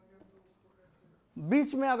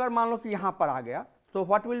 बीच में अगर मान लो कि यहाँ पर आ गया, so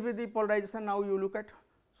what will be the polarization? Now you look at,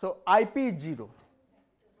 so IP is 0,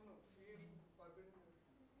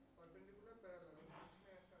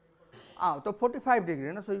 तो 45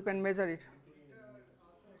 degree ना, so you can measure it.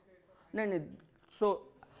 नहीं, so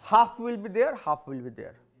half will be there, half will be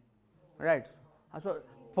there, right. So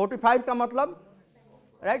 45 का मतलब,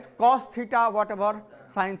 right, cos theta whatever,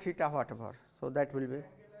 sin theta whatever, so that will be,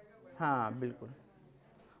 हाँ बिल्कुल.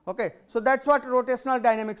 Okay, so that is what rotational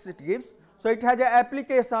dynamics it gives. So it has an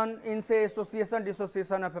application in say association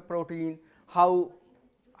dissociation of a protein, how,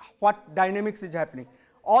 what dynamics is happening.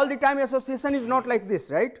 All the time association is not like this,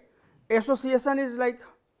 right. Association is like,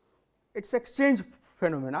 it's exchange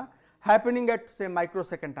phenomena happening at say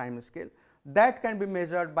microsecond time scale, that can be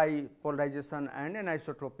measured by polarization and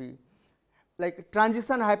anisotropy. Like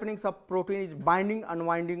transition happening, some protein is binding,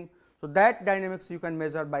 unwinding, so that dynamics you can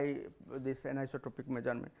measure by this anisotropic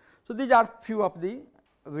measurement. So these are few of the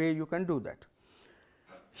way you can do that.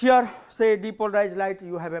 Here say depolarized light,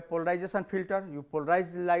 you have a polarization filter, you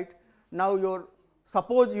polarize the light. Now your,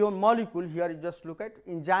 suppose your molecule here, you just look at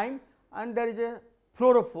enzyme and there is a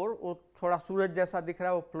fluorophore, वो थोड़ा सूरज जैसा दिख रहा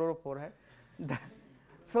है, वो fluorophore है.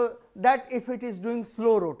 So that if it is doing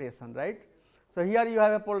slow rotation, right. So here you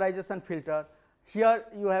have a polarization filter, here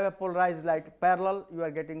you have a polarized light, parallel you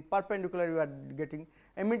are getting, perpendicular you are getting,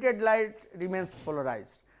 emitted light remains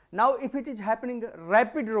polarized. Now if it is happening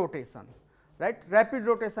rapid rotation, right, rapid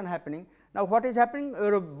rotation happening, now what is happening,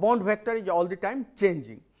 your bond vector is all the time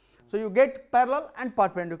changing. So you get parallel and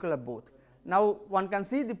perpendicular both. Now one can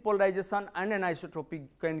see the polarization and anisotropy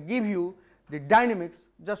can give you the dynamics.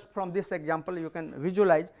 Just from this example you can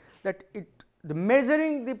visualize that the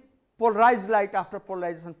measuring the polarized light after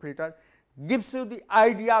polarization filter gives you the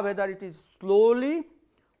idea whether it is slowly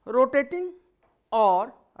rotating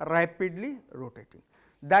or rapidly rotating.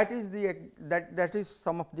 That is the that is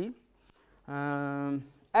some of the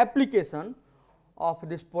application of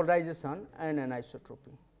this polarization and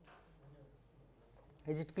anisotropy.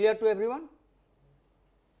 Is it clear to everyone?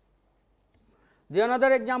 The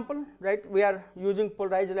another example, right, we are using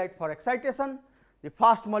polarized light for excitation, the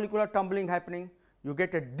fast molecular tumbling happening, you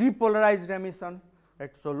get a depolarized emission,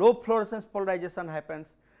 right. So low fluorescence polarization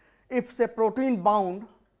happens. If say protein bound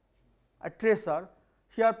a tracer,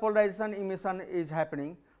 here polarization emission is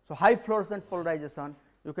happening. So high fluorescent polarization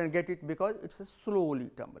you can get it because it is a slowly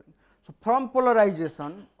tumbling. So from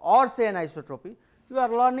polarization or say anisotropy, you are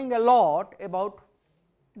learning a lot about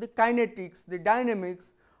the kinetics, the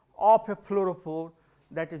dynamics of a fluorophore,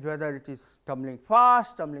 that is whether it is tumbling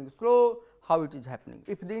fast, tumbling slow, how it is happening.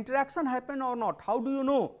 If the interaction happen or not, how do you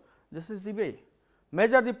know? This is the way.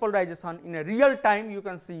 Measure the polarization in a real time, you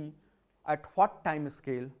can see at what time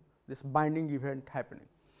scale this binding event happening.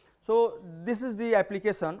 So this is the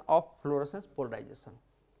application of fluorescence polarization.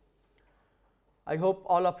 I hope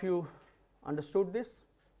all of you understood this.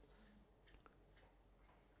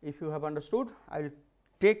 If you have understood, I will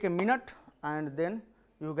take a minute and then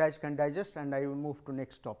you guys can digest and I will move to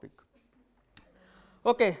next topic.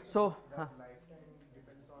 Okay, so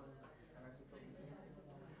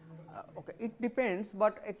okay, it depends,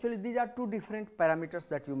 but actually these are two different parameters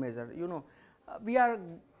that you measure. You know, we are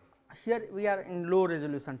in low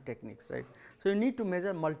resolution techniques, right. So you need to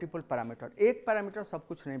measure multiple parameter. एक parameter सब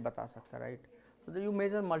कुछ नहीं बता सकता, right. So you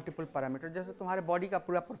measure multiple parameter. जैसे तुम्हारे body का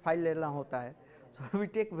पूरा profile लेना होता है, so we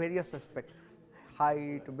take various aspect,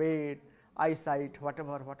 height, weight, eyesight,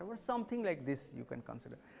 whatever, something like this you can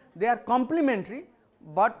consider. They are complementary,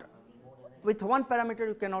 but with one parameter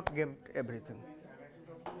you cannot give everything.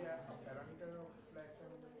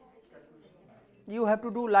 You have to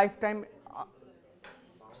do lifetime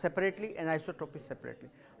separately and anisotropy separately.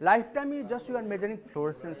 Lifetime is just you are measuring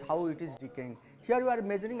fluorescence, how it is decaying. Here you are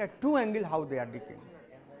measuring at two angle how they are decaying,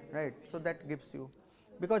 right. So that gives you,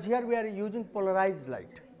 because here we are using polarized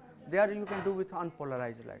light, there you can do with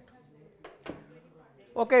unpolarized light.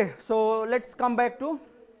 Okay, so let us come back to,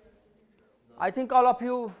 I think all of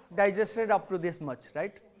you digested up to this much,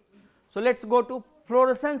 right. So let us go to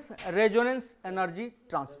fluorescence resonance energy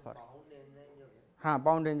transfer. हाँ,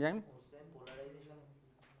 bound enzyme,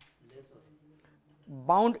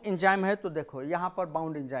 bound enzyme है तो देखो यहाँ पर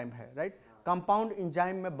bound enzyme है, right. Compound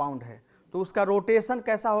enzyme में bound है तो उसका रोटेशन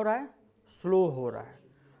कैसा हो रहा है, स्लो हो रहा है.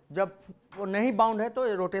 जब वो नहीं बाउंड है तो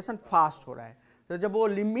रोटेशन फास्ट हो रहा है. तो जब वो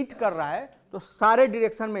लिमिट कर रहा है तो सारे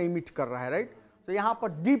डायरेक्शन में इमिट कर रहा है, राइट. तो यहाँ पर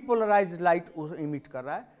डीपोलराइज्ड लाइट इमिट कर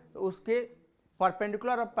रहा है तो उसके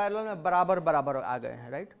परपेंडिकुलर और पैरेलल में बराबर बराबर आ गए हैं,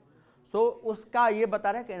 राइट. सो उसका ये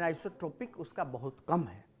बता रहा है कि एनाइसोट्रोपिक उसका बहुत कम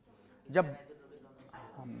है, जब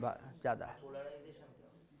ज़्यादा है.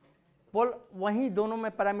 वहीं दोनों में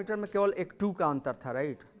पैरामीटर में केवल एक 2 का अंतर था,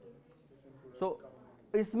 राइट. सो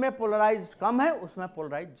इसमें पोलराइज्ड कम है, उसमें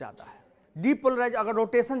पोलराइज ज़्यादा है. डीपोलराइज अगर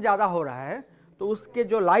रोटेशन ज़्यादा हो रहा है तो उसके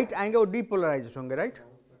जो लाइट आएंगे वो डीपोलराइज्ड होंगे, राइट.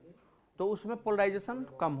 तो उसमें पोलराइजेशन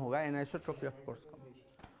कम होगा, एनाइसोट्रोपी of course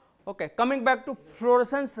come. Okay, coming back to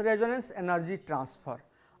fluorescence resonance energy transfer.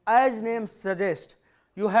 As name suggest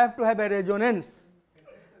you have to have a resonance.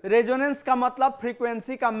 Resonance का मतलब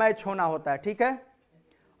फ्रीक्वेंसी का मैच होना होता है, ठीक है.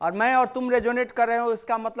 और मैं और तुम रेजोनेट कर रहे हो,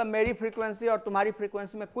 इसका मतलब मेरी फ्रीक्वेंसी और तुम्हारी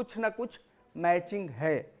फ्रीक्वेंसी में कुछ ना कुछ मैचिंग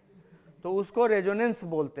है, तो उसको रेजोनेंस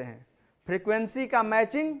बोलते हैं. फ्रीक्वेंसी का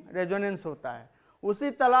मैचिंग रेजोनेंस होता है.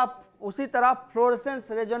 उसी तरह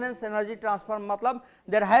फ्लोरेसेंस रेजोनेंस एनर्जी ट्रांसफर मतलब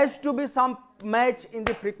there has to be some match in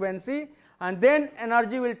the frequency and then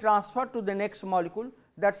energy will transfer to the next molecule.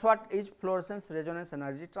 That's what is fluorescence resonance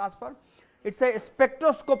energy transfer. It's a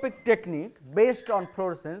spectroscopic technique based on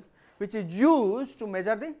fluorescence which is used to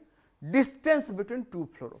measure the distance between two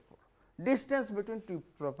fluorophore.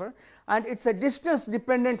 And it's a distance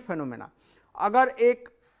dependent phenomena. अगर एक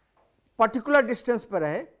particular distance पर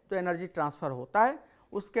है तो energy transfer होता है,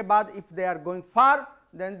 उसके बाद if they are going far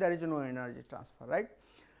then there is no energy transfer, right.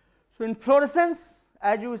 So in fluorescence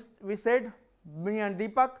as we said, me and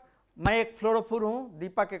Deepak, मैं एक फ्लोरोफोर हूँ,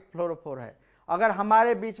 दीपक एक फ्लोरोफोर है. अगर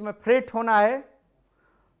हमारे बीच में फ्रेट होना है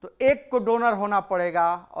तो एक को डोनर होना पड़ेगा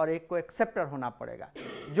और एक को एक्सेप्टर होना पड़ेगा.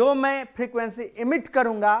 जो मैं फ्रीक्वेंसी इमिट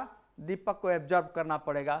करूंगा दीपक को एब्जॉर्ब करना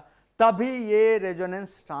पड़ेगा, तभी ये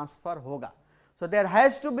रेजोनेंस ट्रांसफर होगा. So there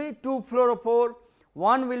has to be to fluorophore,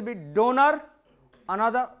 one will be donor,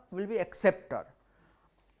 another will be acceptor,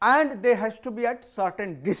 and they has to be at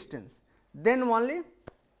certain distance, then only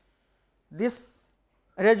this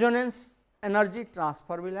resonance energy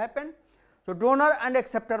transfer will happen. So donor and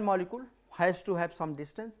acceptor molecule has to have some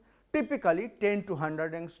distance, typically 10 to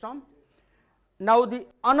 100 angstrom. Now the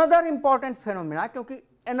another important phenomena, क्योंकि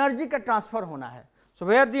energy का transfer होना है, so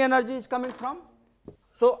where the energy is coming from?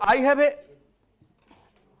 So I have a,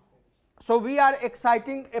 so we are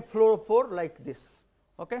exciting a fluorophore like this,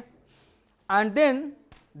 okay, and then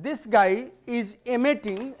this guy is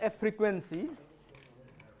emitting a frequency.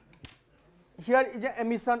 Here is an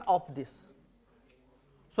emission of this.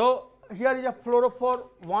 So here is a fluorophore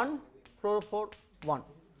 1, fluorophore 1.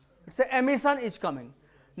 It's a emission is coming.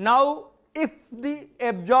 Now if the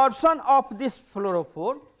absorption of this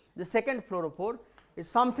fluorophore, the second fluorophore, is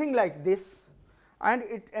something like this, and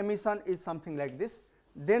its emission is something like this,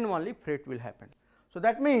 then only fret will happen. So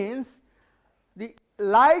that means the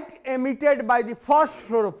light emitted by the first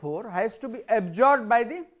fluorophore has to be absorbed by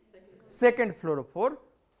the second fluorophore.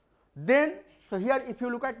 Then, so here if you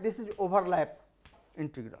look at, this is overlap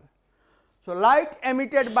integral. So light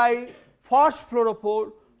emitted by first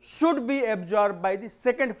fluorophore should be absorbed by the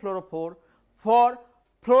second fluorophore for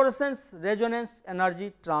fluorescence resonance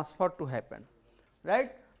energy transfer to happen,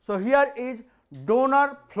 right. So here is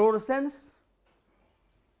donor fluorescence,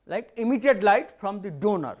 like emitted light from the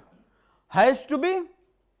donor has to be,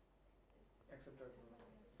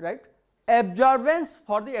 right, absorbance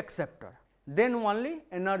for the acceptor, then only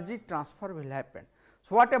energy transfer will happen.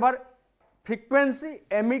 So whatever frequency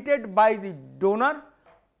emitted by the donor,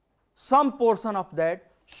 some portion of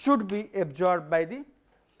that should be absorbed by the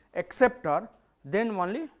acceptor, then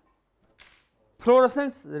only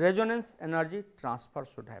fluorescence resonance energy transfer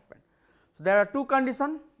should happen. So there are two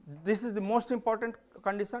conditions. This is the most important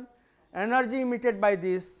condition. Energy emitted by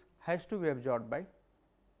this has to be absorbed by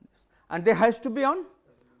this, and they has to be on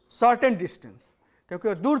certain distance,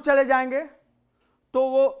 क्योंकि दूर चले जाएंगे तो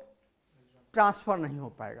वो transfer नहीं हो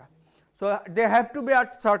पाएगा. So they have to be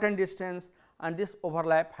at certain distance, and this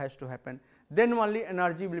overlap has to happen, then only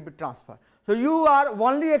energy will be transferred. So you are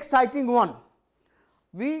only exciting one,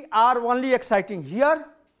 we are only exciting here,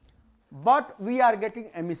 but we are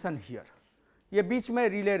getting emission here. ये बीच में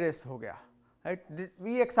relay race हो गया, right.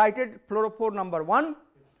 We excited fluorophore number 1,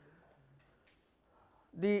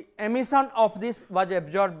 the emission of this was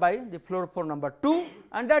absorbed by the fluorophore number 2,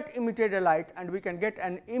 and that emitted a light, and we can get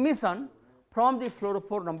an emission from the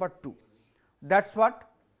fluorophore number 2. That is what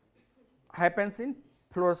happens in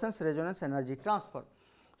fluorescence resonance energy transfer.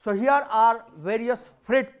 So here are various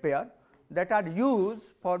fret pair that are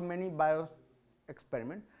used for many bio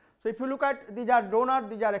experiments. So if you look at, these are donor,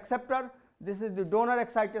 these are acceptor, this is the donor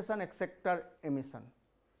excitation, acceptor emission,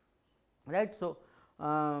 right. So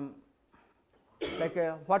like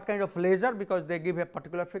what kind of laser, because they give a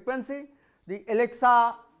particular frequency. The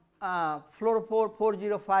Alexa fluorophore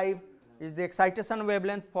 405 is the excitation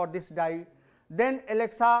wavelength for this dye. Then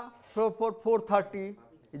Alexa fluorophore 430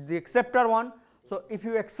 is the acceptor one. So if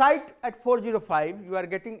you excite at 405, you are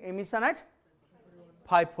getting emission at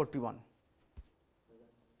 541.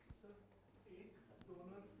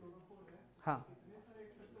 हाँ,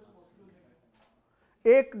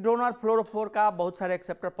 एक donor fluorophore का बहुत सारे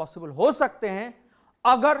acceptor possible हो सकते हैं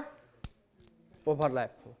अगर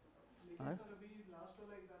overlap हो.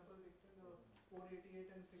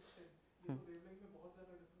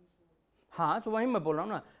 हाँ, तो वही मैं बोल रहा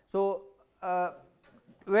हूँ ना. सो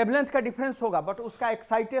वेवलेंथ का डिफरेंस होगा, बट उसका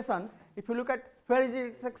excitation, if you look at where is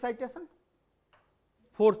it's excitation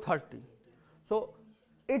 430. So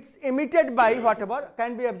it's emitted by whatever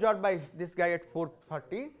can be absorbed by this guy at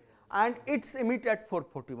 430, and it's emitted at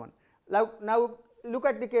 441. Now look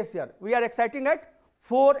at the case here, we are exciting at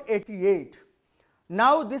 488.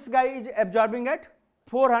 Now this guy is absorbing at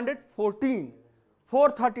 414,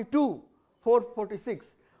 432,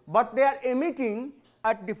 446, but they are emitting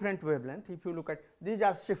at different wavelength. If you look at, these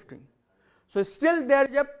are shifting. So still there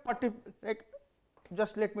is a particular, like,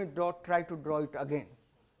 just let me try to draw it again.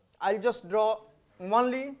 I'll just draw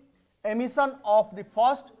only emission of the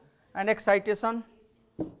first and excitation.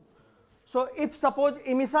 So if suppose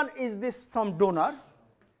emission is this from donor,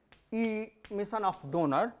 emission of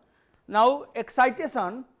donor, now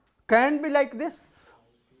excitation can be like this,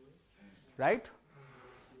 right,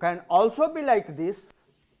 can also be like this,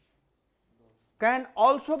 can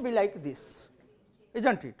also be like this,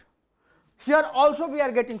 isn't it? Here also we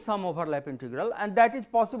are getting some overlap integral, and that is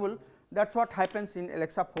possible That is what happens in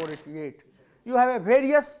Alexa 488. You have a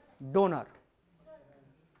various donor.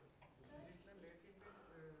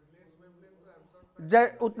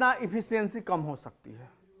 उतना efficiency कम हो सकती है,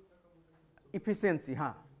 efficiency,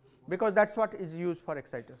 हाँ, because that's what is used for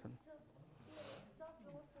excitation.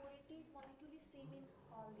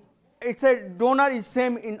 It's a donor is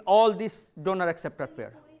same in all this donor acceptor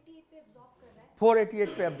pair.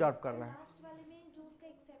 488 पे absorb कर रहा है. Last वाले में जो उसका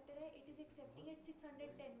एक्सेप्टर है, it is accepting at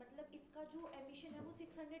 610, मतलब इसका जो emission है वो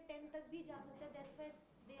 610 तक भी जा सकता है. That's why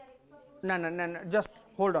they are extra. No, just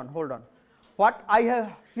hold on. What I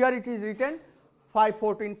have here, it is written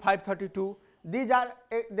 514, 532. These are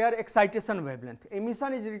their excitation wavelength.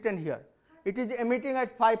 Emission is written here. It is emitting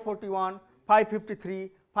at 541,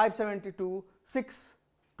 553, 572,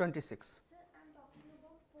 626. Sir, I'm talking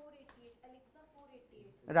about 488, Alexa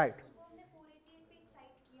 488. Right. उसको हमने 488 पे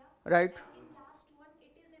excite किया. Right. In last one,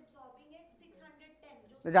 it is absorbing at 610.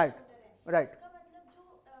 जो उसका Right. donor है. Right. इसका मतलब जो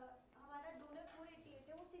हमारा donor 488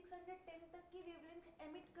 है, वो 610 तक की wavelength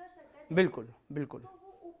emit कर सकता है. बिल्कुल. तो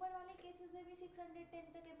वो ऊपर वाले केसेस में भी 610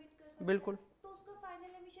 तक emit कर सकता है. बिल्कुल. तो उसका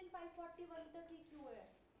फाइनल एमिशन 541 तक ही क्यों है?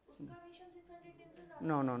 उसका एमिशन 610 से ज्यादा.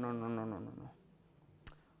 No.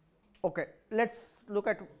 Okay, let's look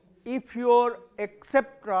at if your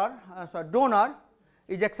acceptor, donor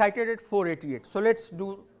is excited at 488. So let's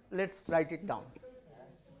write it down.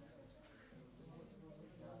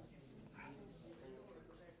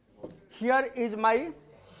 Here is my,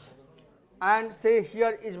 and say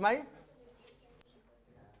here is my,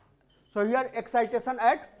 so here excitation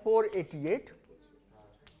at 488.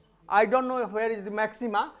 I don't know where is the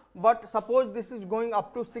maxima, but suppose this is going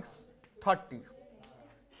up to 630.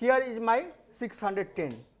 Here is my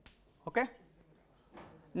 610. Okay.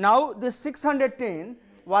 Now this 610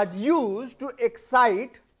 was used to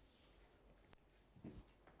excite,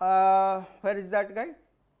 where is that guy?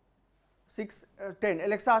 610,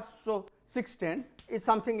 Alexa, so 610 is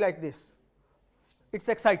something like this, its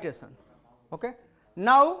excitation. Okay.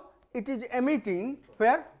 Now it is emitting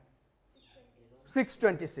where?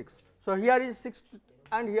 626. So here is 6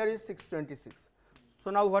 and here is 626. So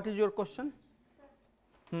now what is your question?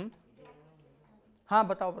 हाँ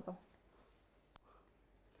बताओ.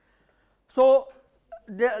 So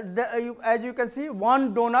as you can see,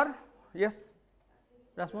 one donor, yes,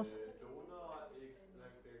 Rasmus. Donor is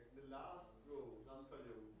like the last row, last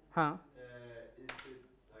column. हाँ. Is it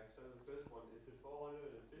like, so the first one, is it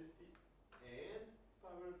 450 and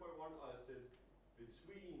 541, or is it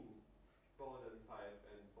between 405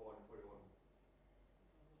 and 441?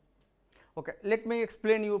 Okay, let me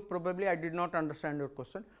explain you. Probably I did not understand your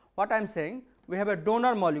question. What I am saying, we have a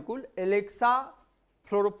donor molecule, Alexa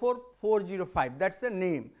fluorophore 405, that is the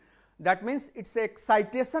name. That means its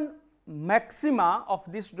excitation maxima of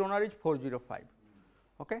this donor is 405.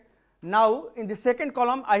 Okay. Now in the second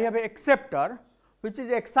column I have a acceptor which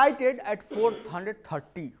is excited at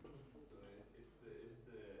 430. So it's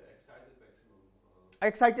the excited maximum.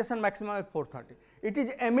 Excitation maximum is 430. It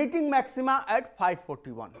is emitting maxima at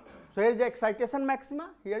 541. So here is the excitation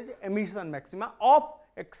maxima, here is the emission maxima of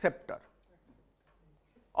acceptor.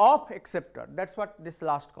 That is what this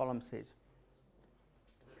last column says.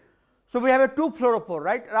 So we have a 2 fluorophore,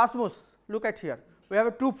 right? Rasmus, look at here. We have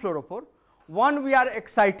a 2 fluorophore. One we are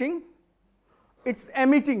exciting, it is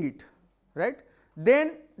emitting it, right?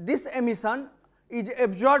 Then this emission is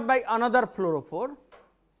absorbed by another fluorophore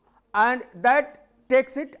and that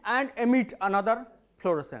takes it and emit another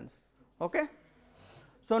fluorescence. Okay?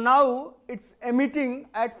 So now it is emitting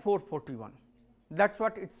at 441. That is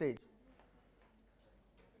what it says.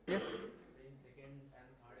 Yes? In second and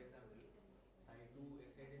third example, side 2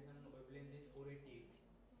 excitation wavelength is 488.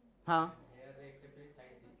 Huh? Here the acceptor is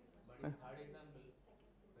side 3. But in third example,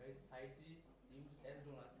 where side 3 is used as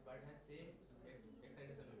donor but has same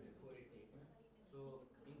excitation wavelength 488. So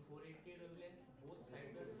in 488 wavelength, both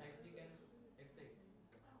side 2 and side 3 can excite.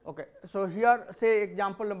 Okay. So here say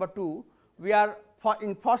example number 2, we are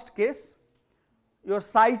in first case your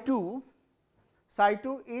psi 2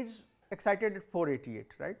 is excited at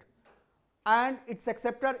 488, right, and its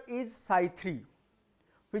acceptor is psi 3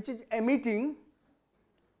 which is emitting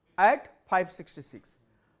at 566.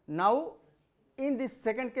 Now in this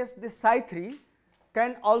second case this psi 3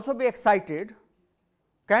 can also be excited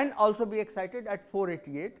at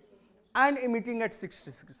 488 and emitting at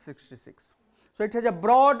 66. So it has a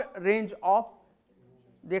broad range of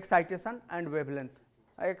the excitation and wavelength,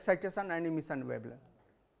 excitation and emission wavelength.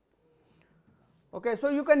 Okay, so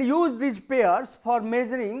you can use these pairs for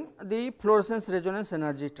measuring the fluorescence resonance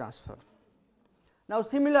energy transfer. Now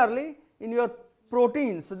similarly in your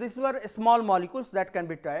proteins, so these were small molecules that can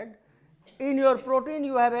be tagged. In your protein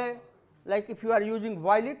you have a like if you are using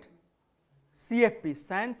violet, CFP,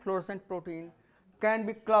 cyan fluorescent protein, can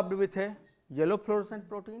be clubbed with a yellow fluorescent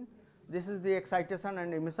protein. This is the excitation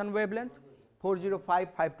and emission wavelength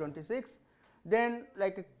 405-526. Then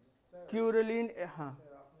like curulin, हाँ.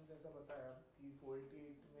 Sir आपने जैसा बताया कि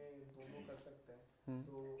 488 में दोनों कर सकते हैं,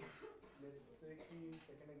 तो लेट्स से कि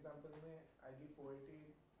सेकंड एग्जांपल में I give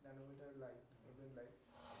 488 nanometre light, wavelength light,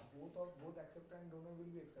 both acceptor and donor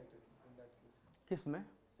will be excited in that case. किस में?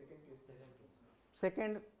 Second case.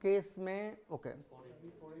 सेकेंड केस में okay.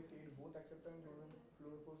 488 both acceptor and donor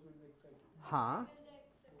fluorophores will be excited. हाँ.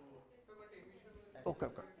 Okay,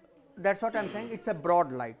 okay. That's what I'm saying. It's a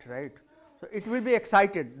broad light, right? So it will be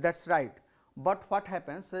excited. That's right. But what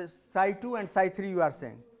happens is psi2 and psi3 you are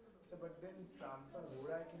saying. So but then transfer हो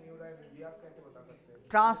रहा है कि नहीं हो रहा है, ये आप कैसे बता सकते हैं?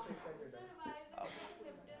 Trans. Excited है. Sir, why will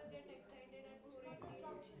the acceptor get excited at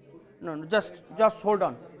 488? No, no. Just hold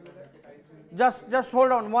on. Just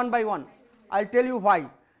hold on one by one. I'll tell you why.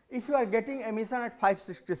 If you are getting emission at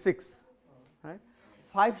 566, right?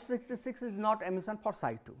 566 is not emission for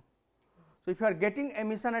psi2. So if you are getting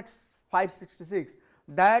emission at 566,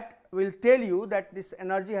 that will tell you that this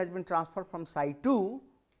energy has been transferred from psi2 to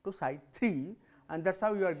psi3, and that's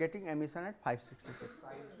how you are getting emission at 566.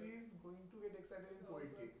 Psi3 is going to get excited in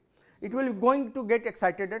 488. It will going to get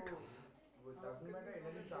excited at. It doesn't matter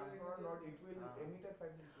energy transfer or not, it will emit at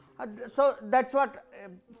 566. So that's what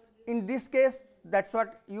in this case, that's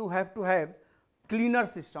what you have to have cleaner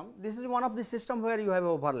system. This is one of the system where you have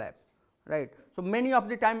overlap, right? So many of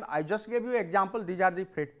the time I just gave you example, these are the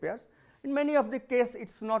FRET pairs. In many of the case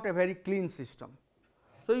it's not a very clean system.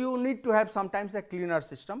 So you need to have sometimes a cleaner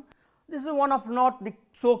system. This is one of not the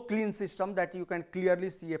so clean system that you can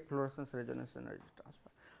clearly see a fluorescence resonance energy transfer.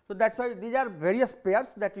 So that's why these are various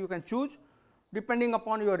pairs that you can choose depending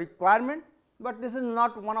upon your requirement, but this is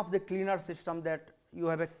not one of the cleaner system that you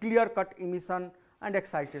have a clear cut emission and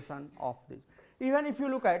excitation of this. Even if you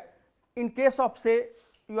look at in case of say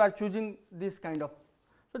you are choosing this kind of,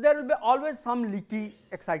 so there will be always some leaky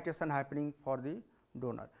excitation happening for the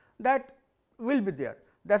donor, that will be there.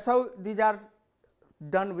 That is how these are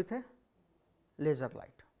done with a laser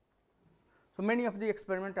light. So many of the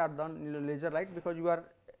experiments are done in laser light because you are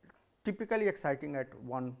typically exciting at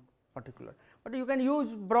one particular, but you can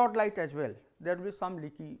use broad light as well. There will be some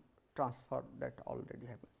leaky transfer that already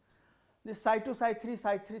happened. This psi2, psi3,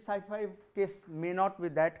 psi3, psi5 case may not be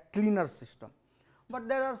that cleaner system, but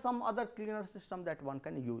there are some other cleaner system that one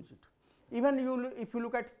can use it. Even if you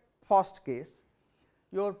look at first case,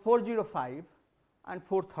 your 405 and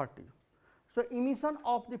 430. So emission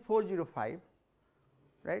of the 405,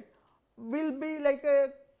 right, will be like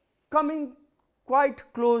a coming quite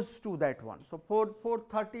close to that one. So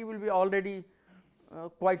 430 will be already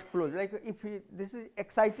quite close, like if this is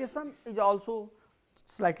excitation is also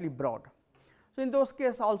slightly broad. So in those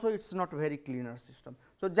cases also it is not very cleaner system.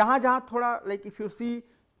 So jahan thoda, like if you see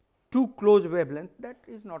too close wavelength, that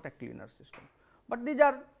is not a cleaner system. But these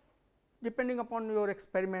are depending upon your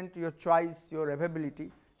experiment, your choice, your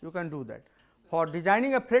availability, you can do that. For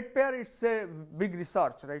designing a FRET pair, it is a big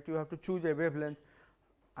research, right? You have to choose a wavelength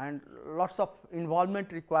and lots of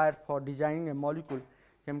involvement required for designing a molecule,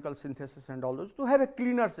 chemical synthesis and all those, to have a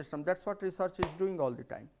cleaner system. That is what research is doing all the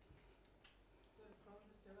time. So from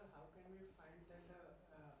this table, how can we find that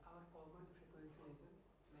our common frequency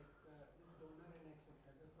is like this donor and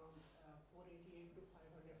acceptor? So from 488 to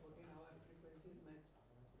 514, our frequencies match.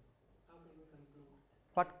 How can we conclude?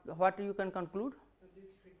 What you can conclude? So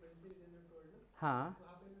these frequencies in the total. Huh. So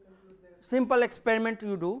how can we conclude that? Simple experiment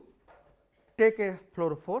you do, take a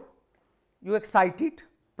fluorophore, you excite it,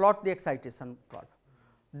 plot the excitation curve,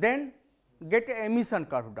 then get a emission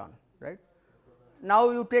curve done, right.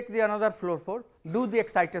 Now you take the another fluorophore, do the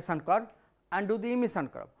excitation curve and do the emission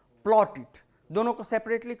curve, plot it, दोनों को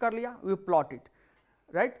separately कर लिया, you plot it,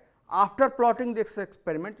 right. After plotting this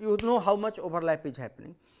experiment, you know how much overlap is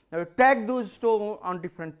happening. Now you tag those two on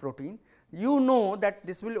different protein, you know that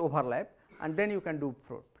this will overlap and then you can do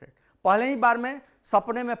FRET. पहले ही बार में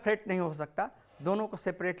सपने में FRET नहीं हो सकता, दोनों को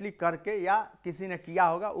separately करके या किसी ने किया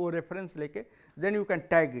होगा वो रेफरेंस लेके then you can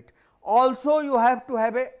tag it. Also you have to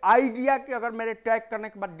have a idea कि अगर मेरे टैग करने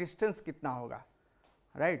के बाद डिस्टेंस कितना होगा,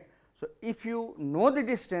 right. So if you know the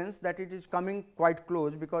distance that it is coming quite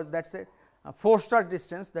close because that's a Forster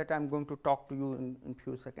distance that I am going to talk to you in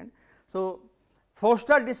few seconds. So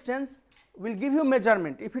Forster distance will give you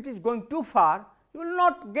measurement. If it is going too far, you will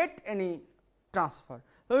not get any transfer.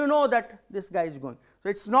 So you know that this guy is going. So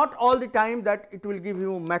it is not all the time that it will give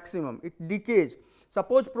you maximum, it decays.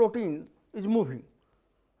 Suppose protein is moving,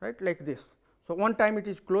 right, like this. So one time it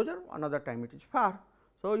is closer, another time it is far.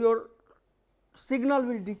 So your signal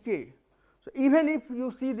will decay. So, even if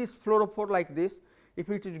you see this fluorophore like this, if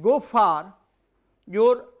it is go far,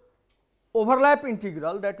 your overlap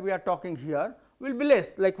integral that we are talking here will be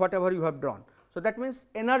less, like whatever you have drawn. So, that means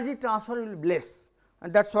energy transfer will be less,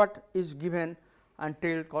 and that is what is given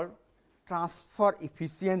until called transfer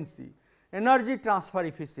efficiency, energy transfer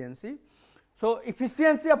efficiency. So,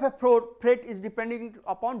 efficiency of a freight is depending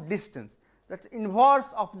upon distance, that is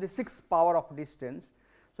inverse of the 6th power of distance.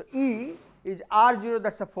 So, E is r0,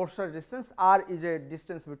 that is a Forster distance, r is a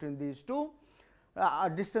distance between these two,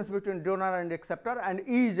 distance between donor and acceptor, and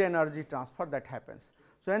E is energy transfer that happens.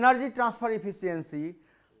 So, energy transfer efficiency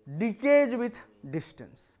decays with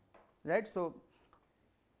distance, right. So,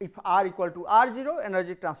 if r equal to r0,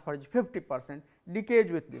 energy transfer is 50%,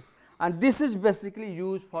 decays with this, and this is basically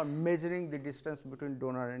used for measuring the distance between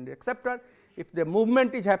donor and acceptor. If the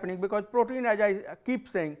movement is happening, because protein, as I keep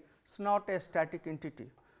saying, it is not a static entity,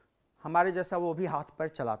 हमारे जैसा वो भी हाथ पैर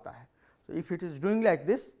चलाता है. So, if it is doing like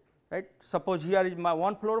this, right, suppose here is my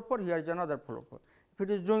one fluorophore, here is another fluorophore. If it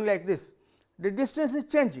is doing like this, the distance is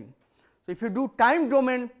changing. So, if you do time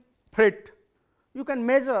domain freight, you can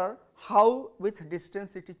measure how with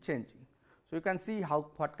distance it is changing. So, you can see how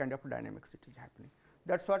what kind of dynamics it is happening.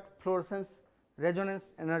 That is what fluorescence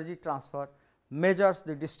resonance energy transfer measures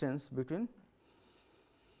the distance between.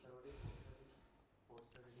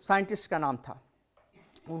 Scientist का नाम था,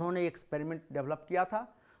 उन्होंने experiment develop किया था.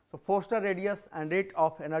 So, Forster radius and rate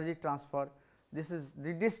of energy transfer, this is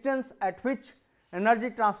the distance at which energy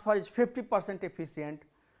transfer is 50% efficient,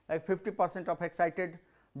 like 50% of excited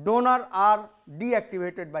donor are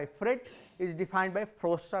deactivated by freight is defined by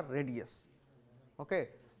Forster radius. Okay.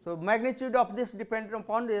 So, magnitude of this depends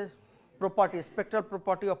upon this property, spectral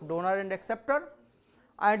property of donor and acceptor,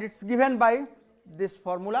 and it is given by this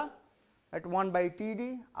formula at 1 by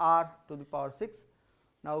Td r to the power 6.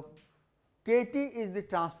 Now, Kt is the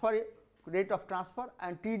transfer rate of transfer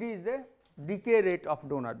and Td is the decay rate of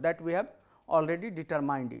donor, that we have already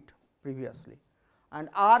determined it previously, and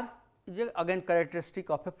r is again characteristic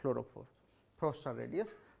of a fluorophore, Forster radius.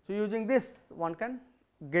 So, using this one can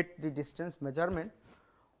get the distance measurement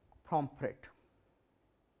from freight.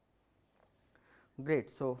 Great.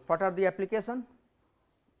 So, what are the application?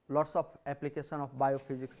 Lots of application of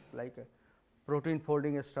biophysics, like protein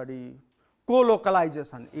folding study,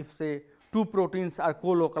 co-localization. If say two proteins are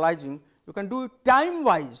co-localizing, you can do it time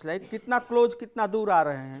wise, like kitna close kitna dur aa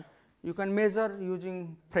rahe hain, you can measure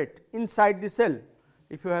using freight inside the cell.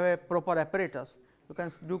 If you have a proper apparatus, you can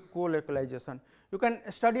do co-localization. You can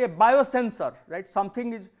study a biosensor, right,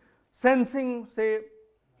 something is sensing, say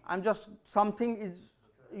I am just something is,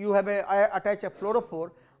 you have attach a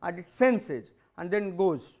fluorophore and it senses and then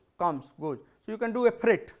goes, comes, goes. So, you can do a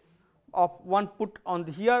freight of one put on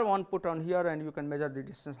here, one put on here, and you can measure the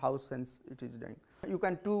distance how sense it is doing. You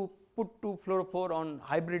can put two fluorophore on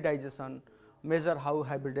hybridization, measure how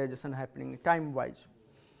hybridization happening time wise,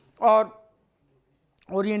 or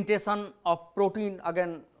orientation of protein,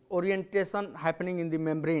 again orientation happening in the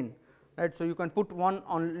membrane, right. So, you can put one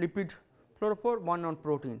on lipid fluorophore, one on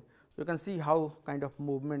protein. You can see how kind of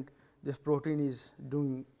movement this protein is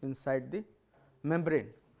doing inside the membrane.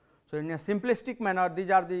 So, in a simplistic manner, these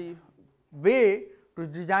are the way to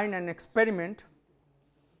design an experiment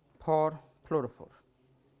for fluorophore,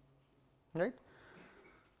 right.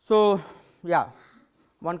 So, yeah,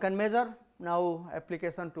 one can measure now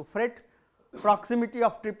application to freight, proximity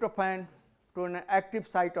of tryptophan to an active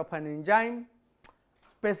site of an enzyme,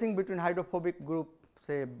 spacing between hydrophobic group,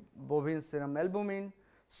 say bovine serum albumin,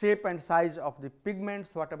 shape and size of the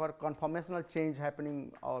pigments, whatever conformational change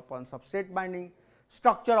happening upon substrate binding,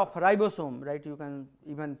 structure of ribosome, right, you can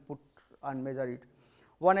even put and measure it.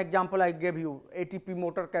 One example I gave you, ATP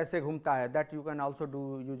motor kaise ghumta hai, that you can also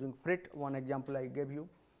do using freight. One example I gave you.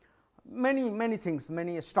 Many things,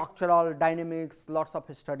 many structural dynamics, lots of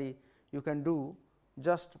study you can do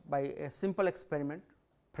just by a simple experiment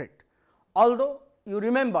freight. Although you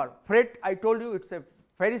remember freight, I told you it is a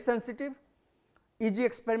very sensitive, easy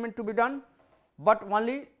experiment to be done, but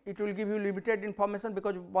only it will give you limited information,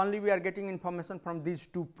 because only we are getting information from these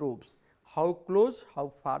two probes, how close, how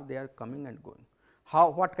far they are coming and going,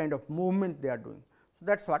 what kind of movement they are doing. So,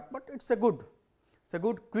 that is what, but it is a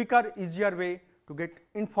good quicker easier way to get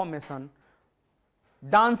information,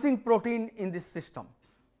 dancing protein in this system,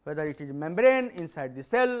 whether it is membrane, inside the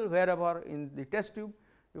cell, wherever in the test tube,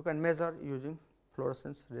 you can measure using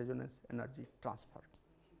fluorescence resonance energy transfer.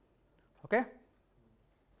 Okay?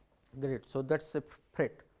 Great. So, that is a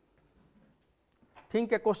freight.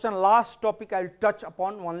 Think a question, last topic I will touch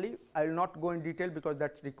upon only, I will not go in detail because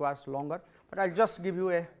that requires longer, but I will just give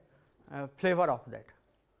you a flavor of that.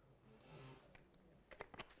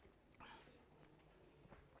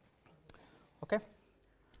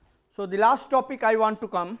 So, the last topic I want to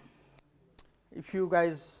come, if you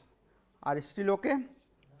guys are still okay,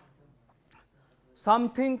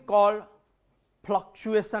 something called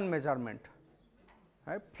fluctuation measurement,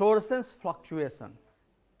 right? Fluorescence fluctuation.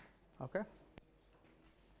 Okay.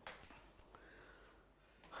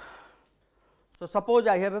 So, suppose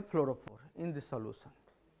I have a fluorophore in this solution,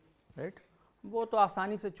 right? वो तो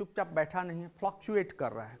आसानी से चुपचाप बैठा नहीं है, fluctuate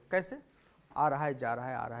कर रहा है, कैसे आ रहा है जा रहा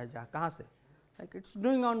है, आ रहा है जा, कहाँ से, like it's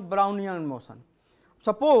doing on Brownian motion.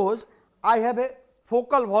 Suppose I have a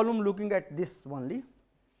focal volume looking at this only,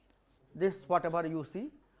 this whatever you see,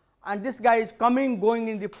 and this guy is coming going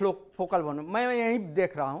in the focal volume. मैं यहीं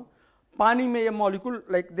देख रहा हूँ, पानी में ये molecule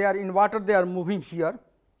like they are in water, they are moving here,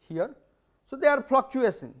 so they are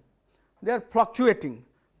fluctuating, they are fluctuating,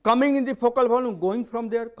 coming in the focal volume, going from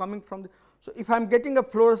there, coming from there. So, if I am getting a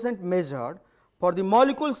fluorescent measured for the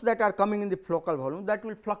molecules that are coming in the focal volume, that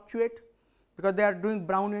will fluctuate because they are doing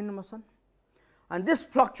Brownian motion, and this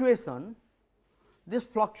fluctuation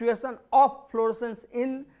of fluorescence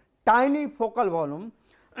in tiny focal volume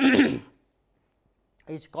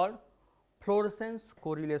is called fluorescence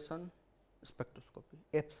correlation spectroscopy,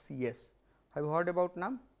 FCS. Have you heard about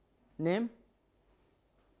name?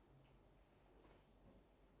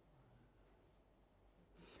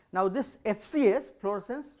 Now, this FCS,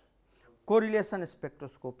 fluorescence correlation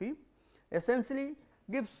spectroscopy, essentially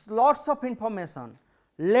gives lots of information,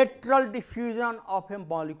 lateral diffusion of a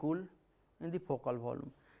molecule in the focal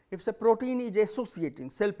volume. If a protein is associating,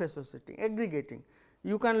 self-associating, aggregating,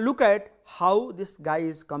 you can look at how this guy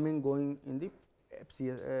is coming, going in the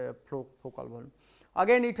FCS focal volume.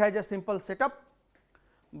 Again, it has a simple setup,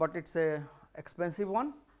 but it is a expensive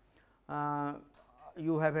one.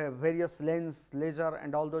 You have a various lens, laser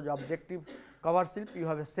and all those objective cover slip, you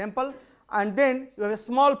have a sample, and then you have a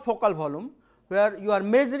small focal volume where you are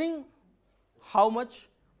measuring how much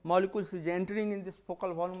molecules is entering in this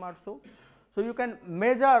focal volume or so. So, you can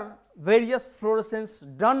measure various fluorescence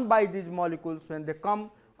done by these molecules when they come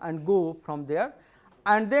and go from there,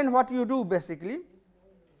 and then what you do basically,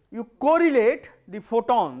 you correlate the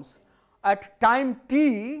photons at time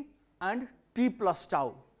t and t plus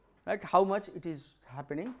tau, right, how much it is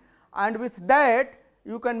happening, and with that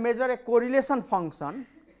you can measure a correlation function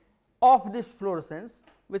of this fluorescence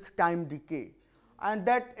with time decay, and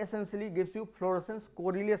that essentially gives you fluorescence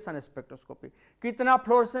correlation spectroscopy. कितना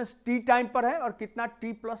fluorescence t time पर है और कितना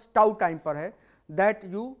t plus tau time पर है, that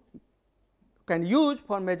you can use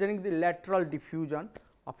for measuring the lateral diffusion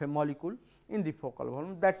of a molecule in the focal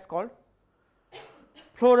volume. That is called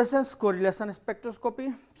fluorescence correlation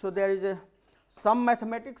spectroscopy. So, there is some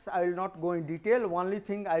mathematics, I will not go in detail, only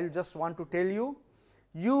thing I will just want to tell you,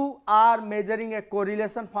 you are measuring a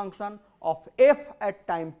correlation function of f at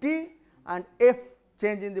time t and f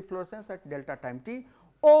change in the fluorescence at delta time t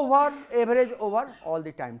over average over all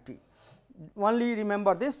the time t. Only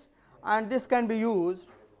remember this, and this can be used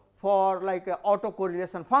for like a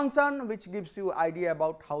autocorrelation function, which gives you idea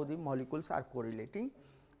about how the molecules are correlating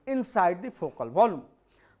inside the focal volume.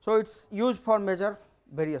 So, it is used for measure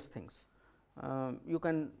various things. You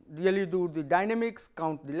can really do the dynamics,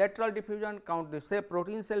 count the lateral diffusion, count the say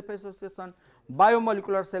protein self association,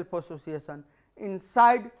 biomolecular self association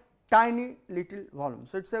inside tiny little volume.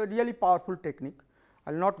 So, it is a really powerful technique.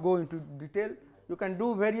 I will not go into detail. You can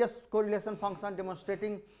do various correlation function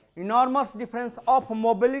demonstrating enormous difference of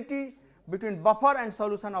mobility between buffer and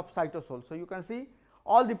solution of cytosol. So, you can see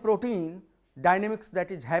all the protein dynamics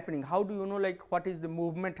that is happening. How do you know like what is the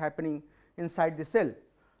movement happening inside the cell?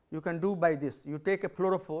 You can do by this. You take a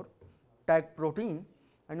fluorophore tag protein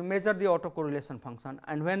and you measure the autocorrelation function,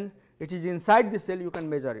 and when it is inside the cell you can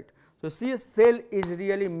measure it. So, see, a cell is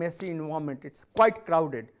really messy environment, it is quite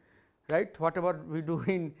crowded, right. Whatever we do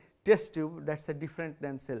in test tube, that is a different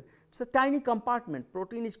than cell. It is a tiny compartment,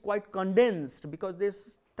 protein is quite condensed because there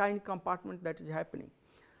is tiny compartment that is happening,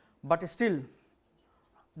 but still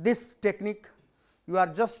this technique you are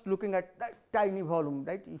just looking at that tiny volume,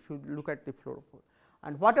 right, if you look at the fluorophore,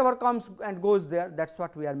 and whatever comes and goes there, that is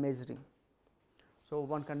what we are measuring. So,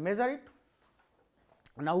 one can measure it.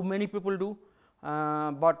 Now, many people do,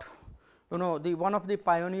 but you know the one of the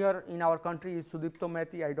pioneer in our country is Sudipto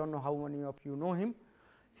Maiti. I do not know how many of you know him.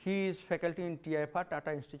 He is faculty in TIFR,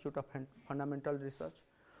 Tata Institute of Fundamental Research.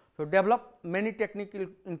 So, develop many techniques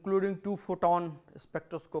including 2 photon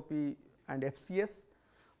spectroscopy and FCS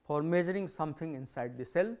for measuring something inside the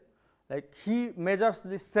cell. Like he measures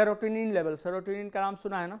the serotonin level, serotonin का नाम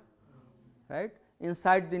सुना है ना, right,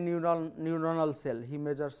 inside the neuronal cell. He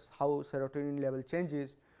measures how serotonin level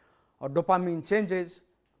changes or dopamine changes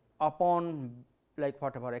upon like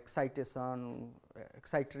whatever excitation,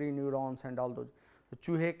 excitatory neurons and all those.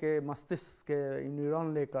 चूहे के मस्तिष्क के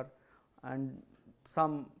neuron लेकर and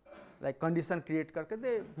some like condition create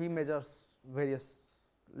करके he measures various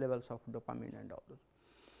levels of dopamine and all those.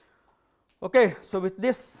 Okay, so with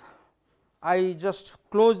this I just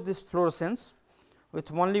close this fluorescence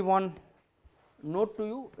with only one note to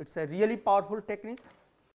you. It is a really powerful technique.